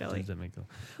 actually. tattoos don't make you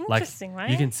Interesting, right?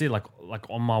 You can see like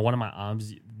on one of my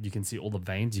arms, you can see all the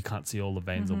veins. You can't see all the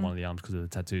veins on one of the arms because of the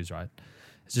tattoos, right?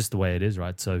 It's just the way it is,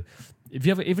 right? So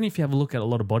even if you have a look at a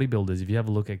lot of bodybuilders, if you have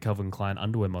a look at Calvin Klein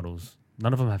underwear models,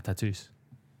 none of them have tattoos.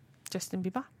 Justin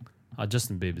Bieber.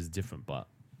 Justin Bieber's different, but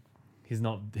he's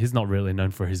not really known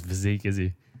for his physique, is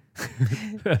he?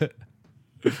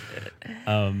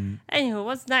 Anyway,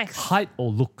 what's next? Height or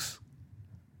looks?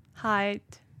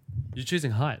 Height. You're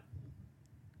choosing height.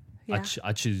 Yeah.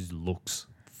 I choose looks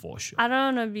for sure. I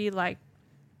don't want to be like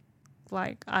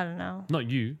I don't know. Not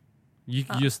you.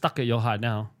 You're stuck at your height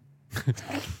now.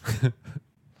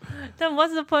 Then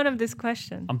what's the point of this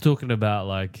question? I'm talking about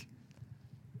like,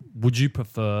 would you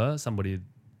prefer somebody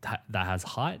that has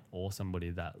height or somebody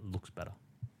that looks better?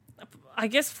 I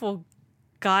guess for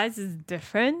guys it's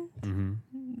different.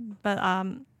 But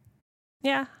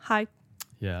yeah, height.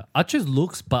 Yeah, I choose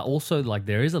looks, but also like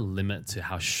there is a limit to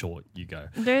how short you go.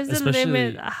 There's a Especially-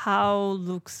 limit how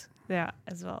looks there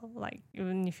as well. Like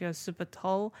even if you're super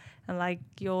tall and like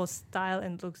your style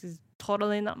and looks is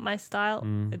totally not my style,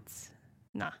 it's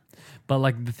nah. But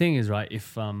like the thing is, right?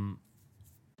 If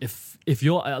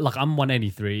you're like I'm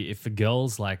 183, if a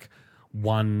girl's like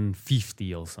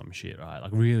 150 or some shit, right?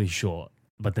 Like really short,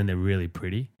 but then they're really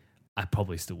pretty, I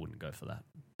probably still wouldn't go for that.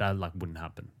 That like wouldn't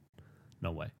happen.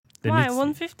 No way. There Why? needs to-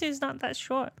 150 is not that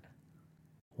short.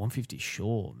 150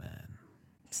 short, man.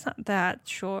 It's not that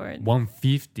short.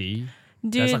 150.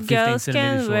 That's Dude, like 15 girls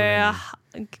centimeters can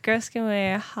shorter girls can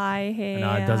wear high heels.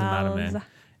 No, it doesn't matter, man.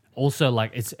 Also,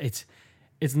 like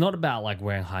it's not about like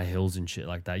wearing high heels and shit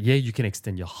like that. Yeah, you can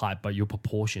extend your height, but your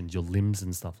proportions, your limbs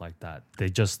and stuff like that, they're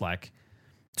just like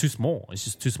too small. It's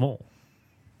just too small.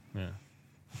 Yeah. You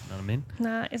know what I mean?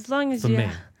 Nah, as long as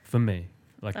For me.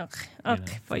 Like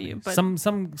Okay, for you. But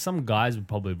some guys would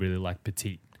probably really like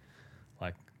petite,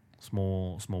 like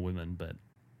small women, but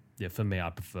yeah, for me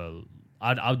I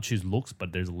would choose looks,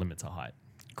 but there's a limit to height.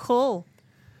 cool.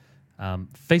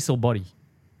 Face or body?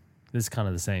 This is kind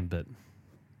of the same, but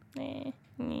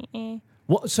Eh.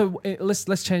 what? So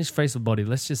let's change face or body.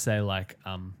 Let's just say like,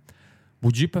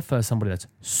 would you prefer somebody that's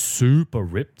super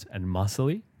ripped and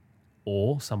muscly,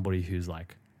 or somebody who's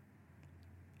like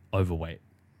overweight?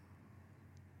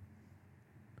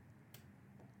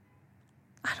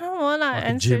 I don't want to Like a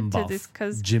answer gym to buff, this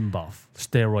because gym buff,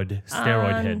 steroid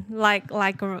head. like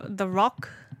The Rock.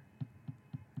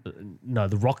 No,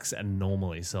 the Rock's and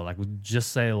normally. So like, we'd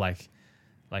just say like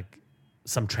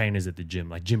some trainers at the gym,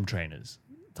 like gym trainers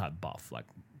type buff, like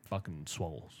fucking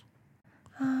swolls.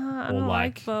 I Or don't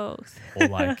like- like both. Or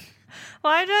like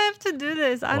Why do I have to do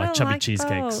this? I like don't chubby like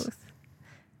cheesecakes. both.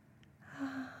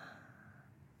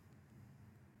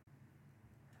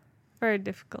 Very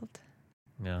difficult.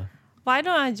 yeah. Why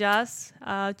don't I just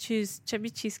choose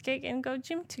chubby cheesecake and go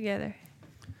gym together?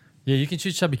 Yeah, you can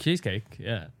choose chubby cheesecake,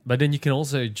 yeah. But then you can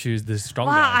also choose the strong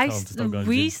Wow, guy. Tell him to stop going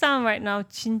we gym. sound right now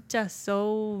진짜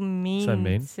so mean, So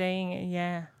mean? saying it.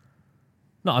 Yeah.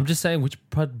 No, I'm just saying which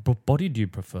body do you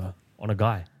prefer on a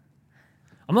guy?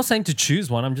 I'm not saying to choose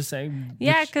one. I'm just saying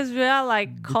Yeah, because we are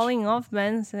like calling off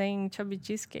men saying chubby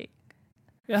cheesecake.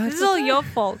 Yeah, This is all your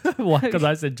fault. Why? Because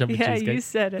I said chubby Yeah, cheesecake. you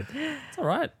said it. It's all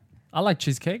right. I like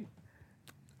cheesecake.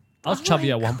 I was Oh chubby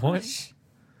my at one point. gosh.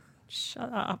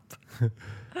 Shut up.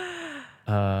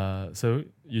 So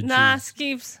you Nah, choose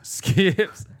skips.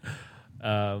 skips.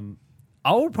 I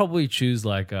would probably choose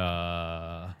like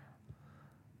Can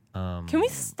we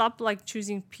stop like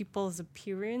choosing people's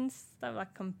appearance? Stop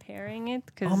like comparing it.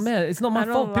 Cause oh man, it's not my I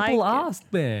don't fault. People like it.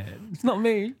 asked, man. It's not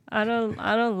me. I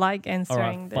don't like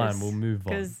answering this. fine, we'll move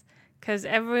on. Because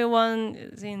everyone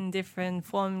is in different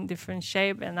form, different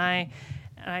shape, and I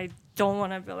don't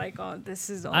want to be like, oh, this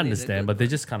is. Only I the understand, good but they're one.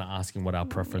 just kind of asking what our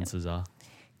preferences are.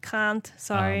 Can't.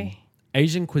 Sorry.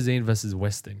 Asian cuisine versus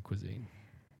Western cuisine.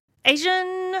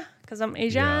 Asian, because I'm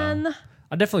Asian.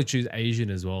 I definitely choose Asian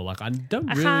as well. Like I don't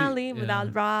I really, can't live yeah.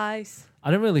 without rice.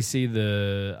 I don't really see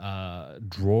the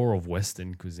draw of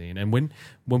Western cuisine. And when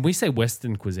we say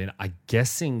Western cuisine, I'm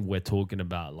guessing we're talking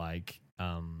about like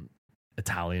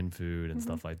Italian food and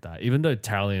stuff like that. Even though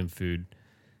Italian food,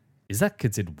 is that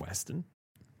considered Western?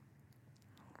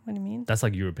 What do you mean? That's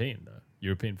like European though.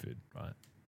 European food, right?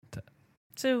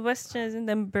 So Western and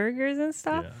then burgers and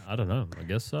stuff. Yeah, I don't know. I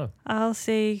guess so. I'll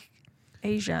say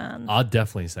Asian. I'd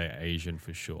definitely say Asian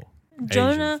for sure.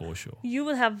 Jonah, Asian for sure. you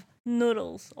will have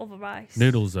noodles over rice.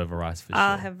 Noodles over rice for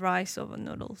I'll sure. have rice over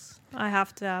noodles. I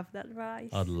have to have that rice.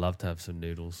 I'd love to have some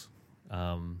noodles.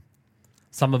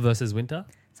 Summer versus winter.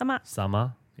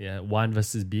 Summer. Yeah. Wine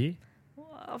versus beer.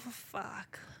 Oh,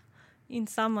 fuck. In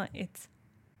summer, it's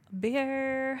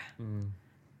beer.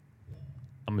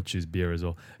 I'm gonna choose beer as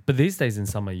well. But these days in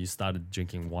summer, you started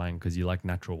drinking wine because you like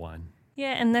natural wine.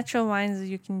 Yeah, and natural wines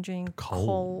you can drink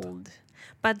Cold. cold.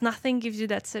 But nothing gives you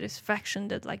that satisfaction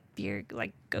that like beer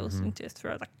like goes Mm-hmm. into your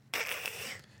throat. Like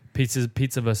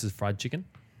Pizza versus fried chicken.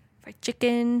 fried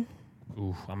chicken.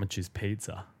 Ooh, I'm gonna choose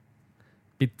pizza.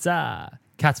 Pizza.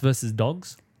 Cats versus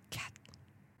dogs. Cat.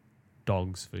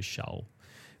 Dogs for sure.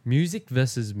 Music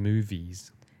versus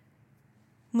movies.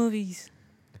 Movies.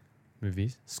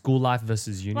 Movies. School life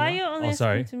versus uni Why are life. you only Oh,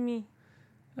 sorry. asking to me?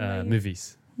 What about you?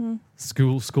 Movies.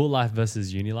 School life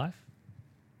versus uni life.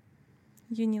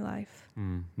 Uni life.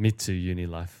 Me too. Uni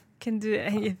life. Can do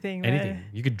anything. Anything. Right?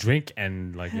 You could drink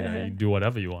and like you do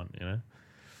whatever you want.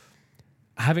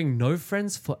 Having no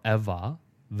friends forever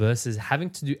versus having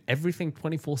to do everything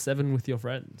 24/7 with your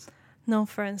friends. No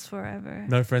friends forever.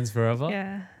 No friends forever.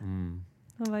 Yeah.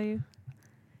 How about you?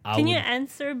 I Can would, you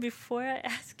answer before I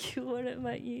ask you what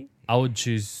about you? I would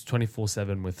choose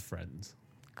 24/7 with friends.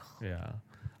 Yeah.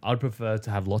 I would prefer to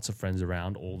have lots of friends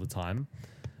around all the time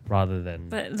rather than.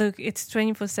 But look, it's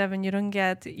 24/7. You don't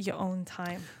get your own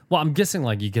time. Well, I'm guessing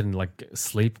like you can like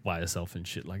sleep by yourself and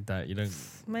shit like that. You don't.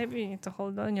 Maybe you need to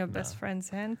hold on your best friend's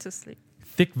hand to sleep.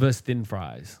 Thick versus thin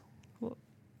fries.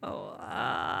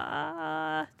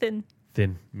 Thin.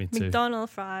 Thin. Me too.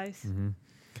 McDonald's fries.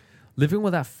 Living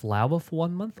without flour for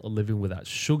 1 month or living without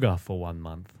sugar for 1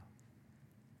 month?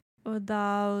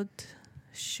 Without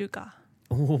sugar.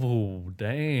 Oh,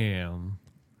 damn.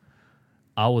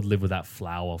 I would live without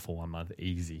flour for 1 month.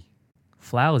 Easy.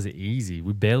 Flour's easy.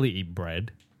 We barely eat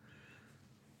bread.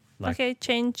 Like- Okay,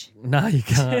 change. No, you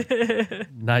can't.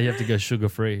 Now you have to go sugar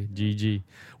free. GG.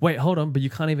 Wait, hold on. But you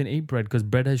can't even eat bread because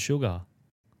bread has sugar.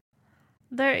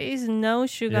 There is no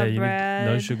sugar you bread.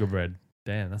 need no sugar bread.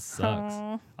 Damn, that sucks.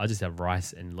 Oh, I'll just have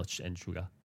rice and sugar.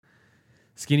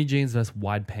 Skinny jeans versus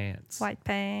wide pants. white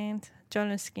pants.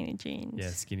 Jonas skinny jeans. Yeah,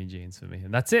 skinny jeans for me.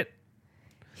 And that's it.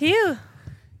 Phew.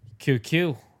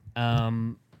 Q.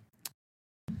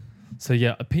 So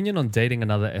yeah, opinion on dating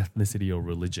another ethnicity or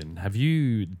religion. Have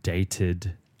you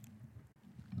dated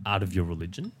out of your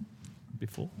religion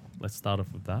before? Let's start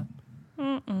off with that.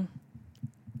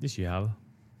 Yes, you have.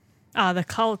 Ah, the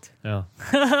cult. Yeah.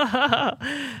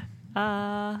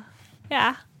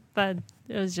 Yeah, but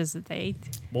it was just a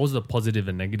date. What was the positive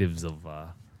and negatives of that?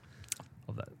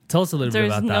 Tell us a little bit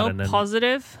There's about no that. And then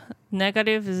positive.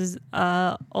 Negative is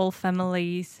all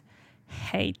families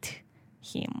hate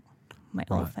him. My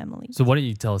whole Right. family. So why don't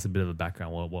you tell us a bit of a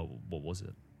background? What was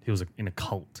it? He was in a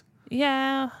cult.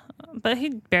 Yeah, but he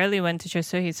barely went to church,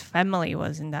 so his family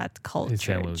was in that cult His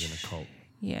church. family was in a cult.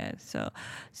 Yeah,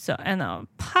 so and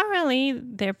apparently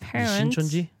their parents.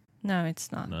 Shinchonji? No,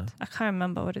 it's not. No? I can't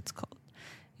remember what it's called.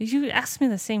 You asked me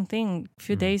the same thing a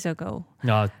few days ago.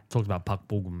 No, I talked about Park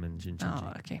Bogum and Shinchonji.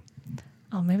 Oh, okay.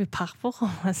 Oh, maybe Park Bo-gum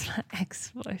was my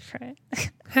ex-boyfriend.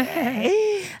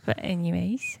 But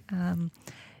anyways,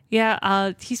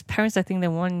 his parents, I think they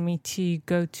wanted me to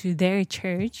go to their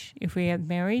church if we get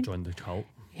married. Joined the cult.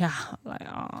 Yeah, like,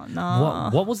 oh, no.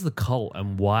 What was the cult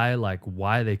and why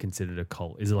they considered a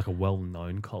cult? Is it like a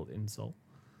well-known cult in Seoul?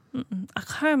 I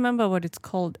can't remember what it's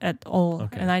called at all,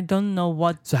 Okay. and I don't know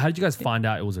what. So how did you guys find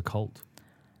out it was a cult?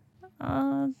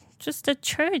 Just a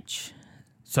church.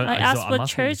 So I so asked I'm what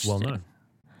asking if it's church- well known.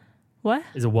 What?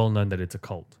 Is it well known that it's a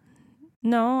cult?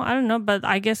 No, I don't know, but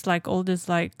I guess like all this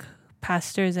like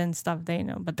pastors and stuff they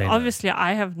know. But They know. obviously,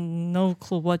 I have no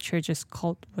clue what church is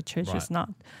called, what church Right. is not.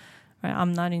 Right?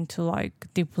 I'm not into like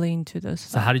deeply into this.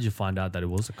 So how did you find out that it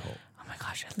was a cult? Oh my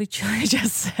gosh! I literally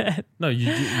just said. No, you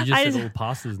just I- said all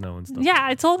pastors know and stuff. Yeah,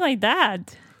 I told my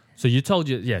dad. So you told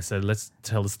so let's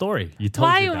tell the story. You told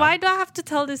Why? your dad. Why do I have to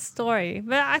tell this story?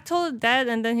 But I told dad,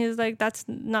 and then he's like, "That's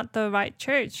not the right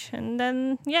church." And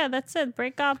then that's it.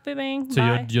 Break up, bing. So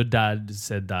bye. your dad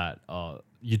said that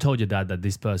you told your dad that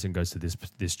this person goes to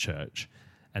this church,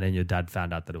 and then your dad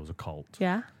found out that it was a cult,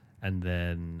 Yeah. and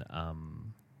then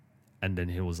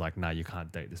he was like, "Nah, you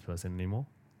can't date this person anymore."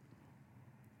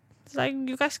 It's like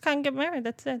you guys can't get married.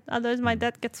 That's it. Otherwise, my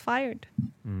dad gets fired.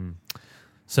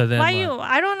 So then, Why you?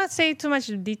 I don't want to say too much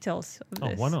details. Of Oh,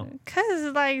 this. why not?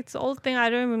 Because like it's an old thing. I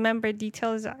don't remember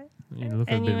details. You look a bit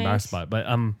Anyways. embarrassed by it, but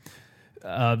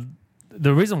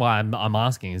the reason why I'm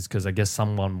asking is because I guess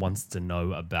someone wants to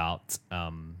know about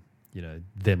them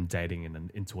dating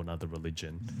into another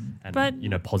religion, and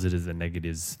But- positives and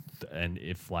negatives, and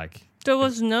if like There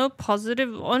was no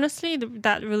positive. Honestly,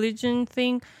 that religion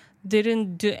thing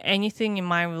didn't do anything in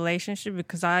my relationship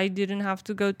because I didn't have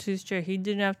to go to his church. He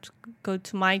didn't have to go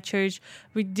to my church.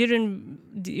 We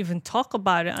didn't even talk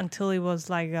about it until it was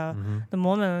like the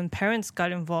moment when parents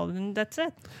got involved, and that's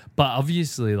it. But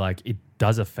obviously, like it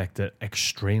does affect it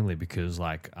extremely because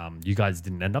like you guys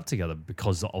didn't end up together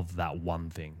because of that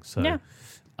one thing. So Yeah.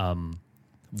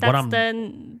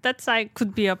 That's like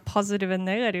could be a positive and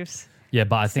negatives. yeah,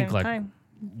 but I Same think like time.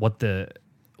 what the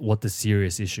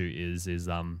serious issue is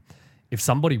if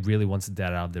somebody really wants to date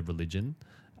out of their religion,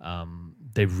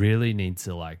 they really need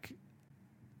to like,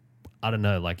 I don't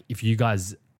know, like if you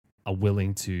guys are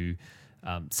willing to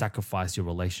sacrifice your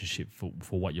relationship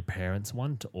for what your parents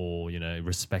want, or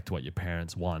respect what your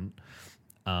parents want,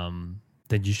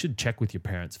 then you should check with your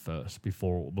parents first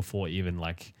before even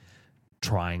like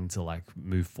trying to like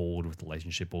move forward with the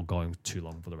relationship or going too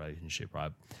long for the relationship,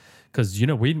 right? Because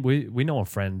we know a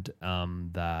friend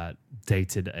that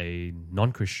dated a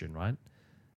non-Christian, right?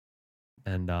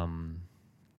 And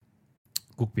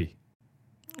Gukbi,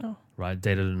 Oh. right,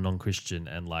 dated a non-Christian,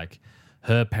 and like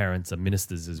her parents are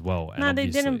ministers as well. And No, they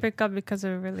obviously- didn't break up because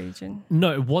of religion.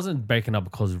 No, it wasn't breaking up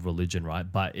because of religion, right?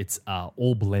 But it's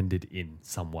all blended in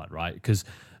somewhat, right? Because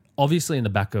obviously in the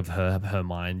back of her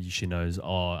mind, she knows,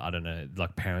 I don't know,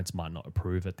 like parents might not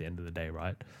approve at the end of the day,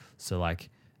 right? So like,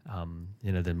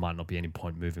 there might not be any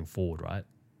point moving forward, right?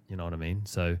 You know what I mean?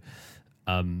 So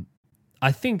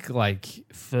I think like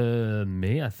for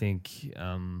me, I think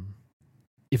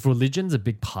if religion's a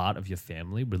big part of your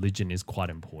family, religion is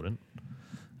quite important.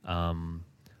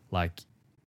 Like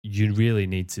you really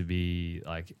need to be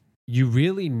like, you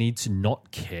really need to not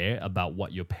care about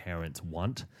what your parents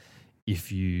want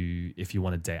if you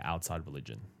want to date outside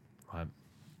religion, right?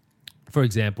 For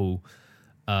example,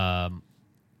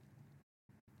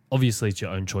 obviously it's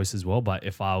your own choice as well, but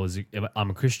if I'm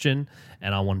a Christian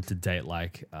and I wanted to date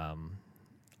like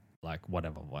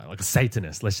whatever, like a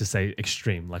Satanist, let's just say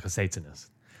extreme, like a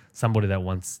Satanist, somebody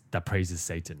that praises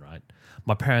Satan, right?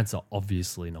 My parents are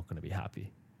obviously not going to be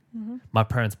happy. My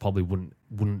parents probably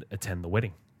wouldn't attend the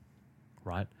wedding,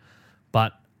 right?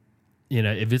 But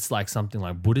if it's like something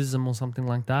like Buddhism or something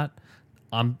like that,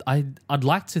 I'd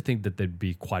like to think that they'd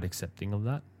be quite accepting of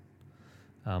that.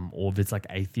 Or if it's like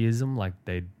atheism, like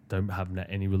they don't have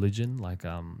any religion, like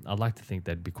I'd like to think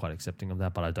they'd be quite accepting of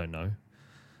that, but I don't know.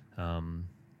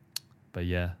 But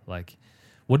yeah, like,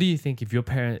 what do you think if your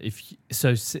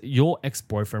your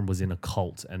ex-boyfriend was in a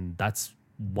cult and that's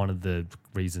one of the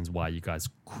reasons why you guys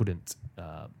couldn't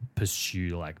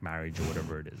pursue like marriage or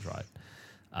whatever it is, right?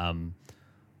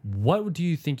 What do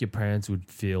you think your parents would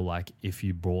feel like if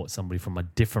you brought somebody from a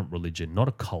different religion, not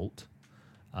a cult,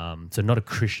 so not a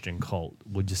Christian cult,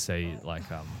 would you say like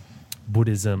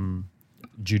Buddhism,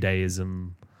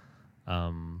 Judaism,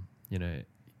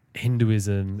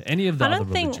 Hinduism, any of the I other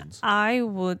don't think religions? I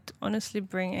would honestly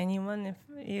bring anyone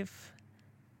if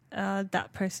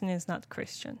that person is not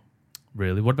Christian.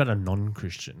 Really? What about a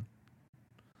non-Christian?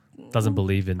 Doesn't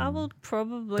believe in I would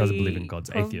probably doesn't believe in God's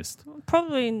atheist.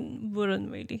 Probably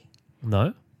wouldn't really.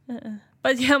 No?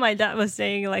 But yeah, my dad was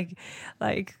saying like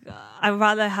I'd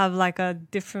rather have like a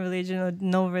different religion or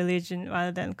no religion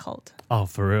rather than cult. Oh,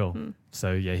 for real?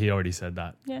 So yeah, he already said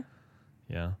that. Yeah.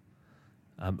 Yeah.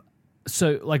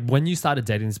 So like when you started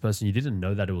dating this person, you didn't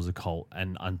know that it was a cult,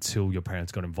 and until your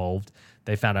parents got involved,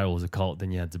 they found out it was a cult,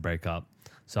 then you had to break up.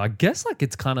 So I guess like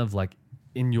it's kind of like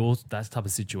in that type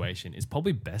of situation, it's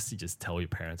probably best to just tell your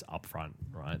parents up front,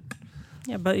 right?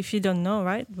 Yeah, but if you don't know,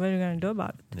 right, what are you going to do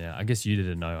about it? Yeah, I guess you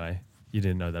didn't know, eh? You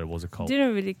didn't know that it was a cult.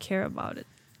 Didn't really care about it.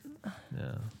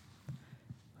 Yeah.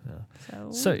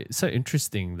 So So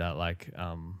interesting that like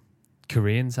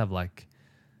Koreans have like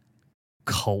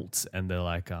cults and they're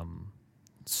like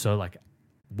so like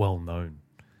well known.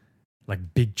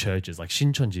 Like big churches, like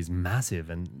Shincheonji is massive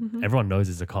and everyone knows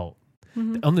it's a cult.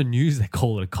 On the news they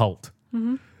call it a cult.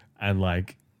 And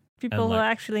like people who like- are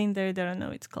actually in there, they don't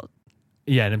know it's called.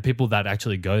 yeah, and then people that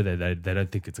actually go there, they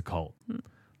don't think it's a cult,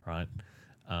 right?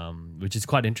 Which is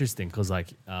quite interesting because like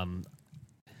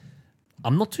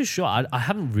I'm not too sure. I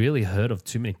haven't really heard of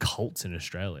too many cults in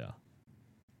Australia.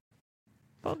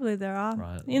 Probably there are.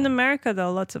 Right, In like America, there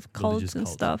are lots of cults religious and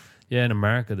cults. stuff. Yeah, in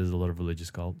America, there's a lot of religious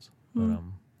cults. But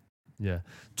yeah,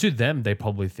 to them, they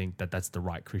probably think that that's the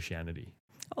right Christianity.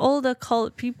 All the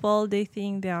cult people, they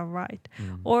think they are right.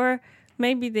 Or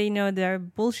maybe they know they're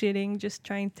bullshitting, just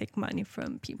trying to take money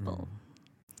from people.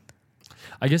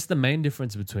 I guess the main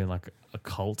difference between like a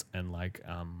cult and like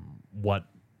what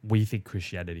we think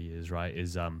Christianity is, right,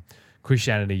 is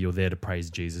Christianity, you're there to praise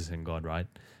Jesus and God, right?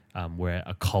 Where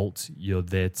a cult, you're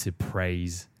there to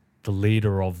praise the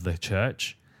leader of the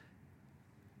church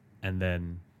and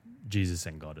then Jesus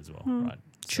and God as well, right?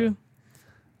 True.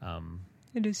 So,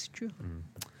 It is true.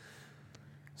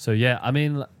 so yeah, I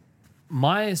mean,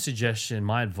 my suggestion,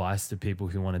 my advice to people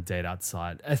who want to date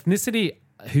outside ethnicity,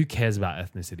 who cares about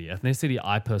ethnicity? Ethnicity,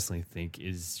 I personally think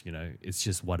is, it's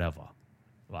just whatever,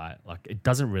 right? Like it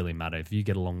doesn't really matter if you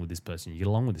get along with this person, you get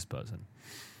along with this person.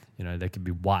 They could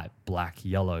be white, black,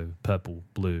 yellow, purple,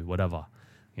 blue, whatever,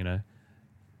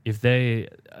 If they're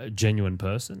a genuine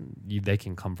person, they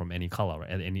can come from any color, right?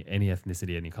 any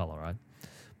ethnicity, any color, right?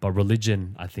 But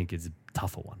religion, I think, is a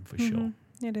tougher one for sure.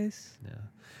 It is. Yeah,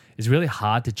 it's really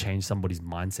hard to change somebody's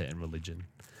mindset in religion.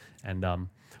 And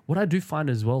what I do find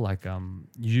as well, like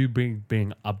you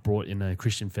being brought in a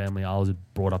Christian family, I was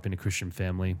brought up in a Christian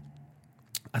family.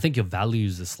 I think your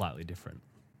values are slightly different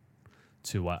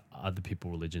to what other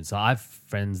people's religions. So I have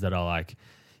friends that are like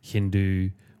Hindu,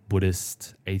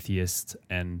 Buddhist, atheist,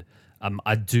 and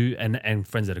I do, and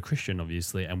friends that are Christian,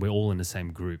 obviously, and we're all in the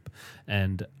same group.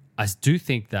 And I do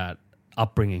think that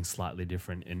upbringing is slightly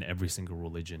different in every single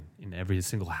religion, in every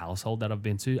single household that I've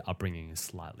been to. Upbringing is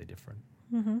slightly different.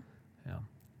 Yeah.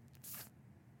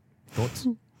 Thoughts?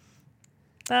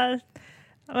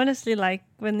 Honestly, like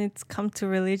when it's come to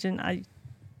religion, I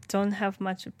don't have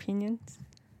much opinions.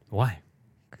 Why?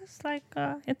 Because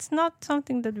it's not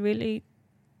something that really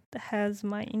has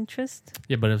my interest.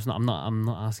 Yeah, but it's not. I'm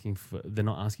not asking for. They're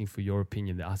not asking for your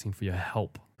opinion. They're asking for your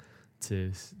help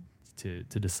to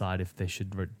decide if they should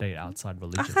date outside I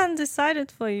religion. can't decide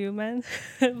it for you, man.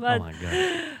 Oh But my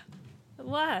god!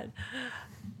 what?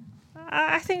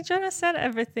 I think Jonah said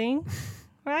everything,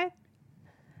 right?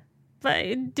 But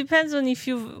it depends on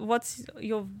what's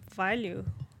your value.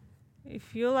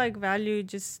 If you value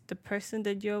just the person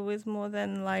that you're with more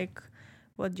than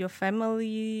what your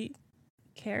family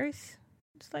cares,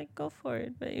 just go for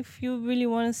it. But if you really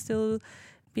want to still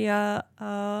be a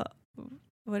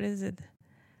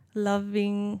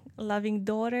loving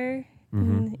daughter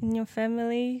in your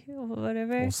family or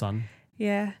whatever, Or son.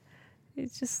 yeah,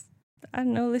 it's just, I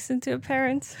don't know, listen to your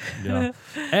parents. Yeah.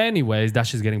 Anyways,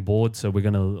 Dash is getting bored, so we're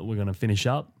gonna finish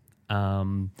up.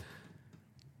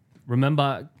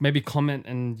 Remember, maybe comment,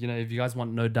 and if you guys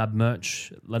want No Dab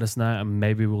merch, let us know, and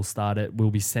maybe we'll start it.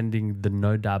 We'll be sending the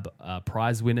No Dab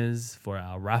prize winners for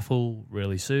our raffle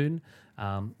really soon.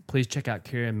 Please check out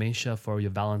Kira and Misha for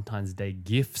your Valentine's Day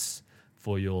gifts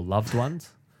for your loved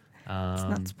ones. It's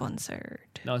not sponsored.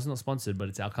 No, it's not sponsored, but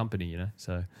it's our company,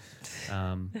 So,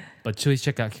 but please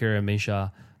check out Kira and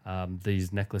Misha.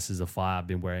 These necklaces are fire. I've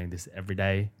been wearing this every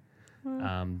day.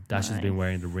 Dash has been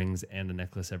wearing the rings and the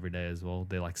necklace every day as well.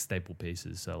 They're like staple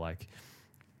pieces. So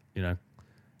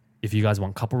if you guys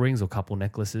want couple rings or couple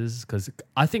necklaces, because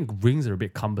I think rings are a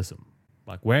bit cumbersome.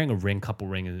 Like wearing a couple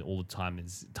ring all the time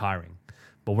is tiring.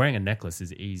 But wearing a necklace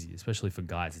is easy, especially for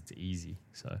guys. It's easy.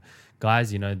 So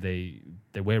guys, they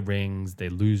wear rings, they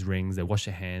lose rings, they wash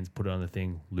their hands, put it on the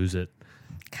thing, lose it.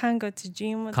 Can't go to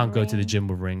gym with Can't go to the ring. gym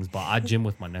with rings, but I gym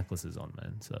with my necklaces on,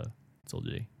 man. So it's all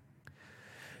G.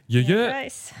 Yeah.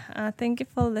 Guys, thank you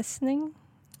for listening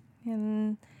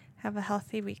and have a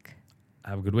healthy week.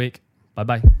 Have a good week.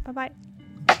 Bye-bye. Bye-bye.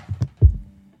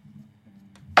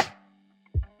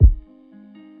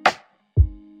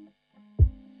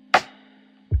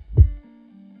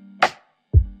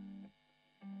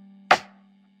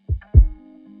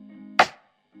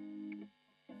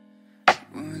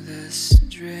 With a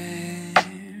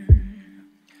strength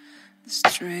This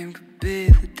dream could be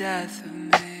the death of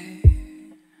me.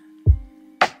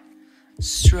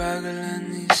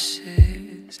 Struggling these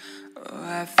seas. Oh,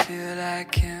 I feel I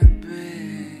can't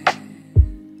breathe.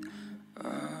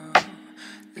 Oh,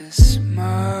 the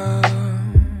smoke,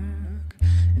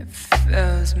 it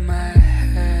fills my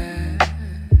head.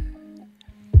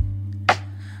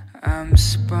 I'm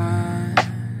spun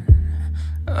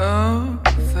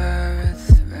over a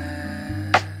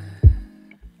thread,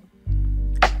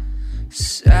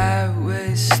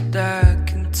 sideways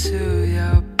stuck into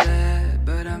your bed,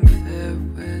 but I'm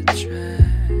filled with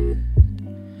dread.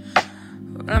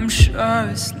 Well, I'm sure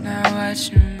it's not what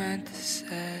you meant to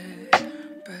say,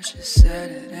 but you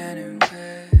said it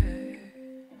anyway.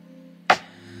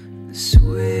 The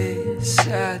sweet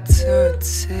subtlety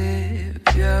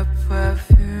of your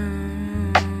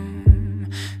perfume,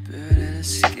 but it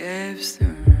escapes the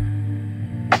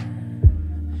room.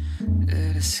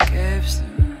 It escapes the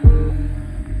room.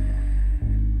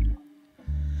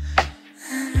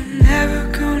 And I'm never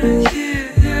gonna hear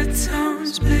your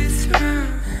tones bleed through.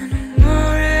 And I'm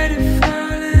already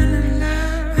falling in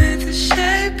love with the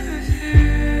shape of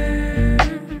you.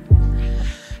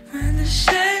 With the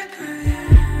shape of you.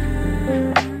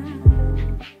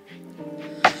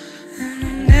 And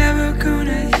I'm never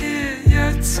gonna hear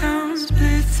your tones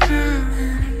bleed through.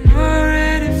 And I'm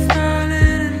already falling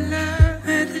in love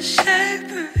with the shape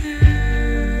of you.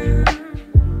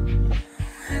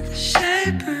 With the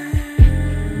shape of you.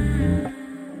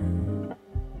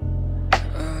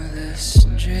 Oh, this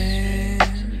dream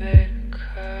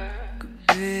could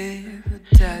be the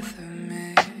death of me.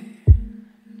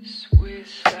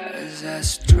 As I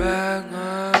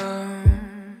struggle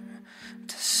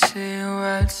to see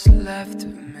what's left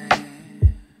of me.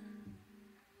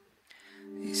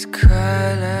 These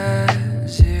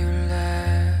colors you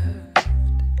left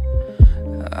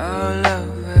all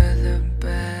over the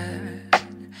bed,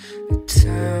 they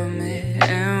turn me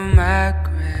in my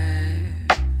grave.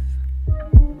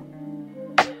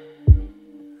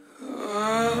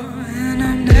 Oh, and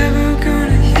I'm never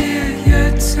gonna hear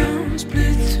your tones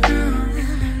bleed through.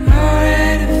 I'm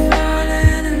already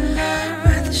falling in love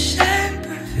with the shape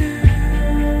of you.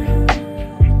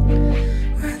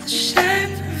 With the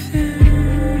shape of you.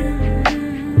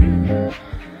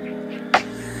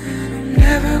 And I'm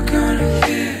never gonna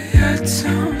hear your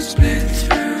tone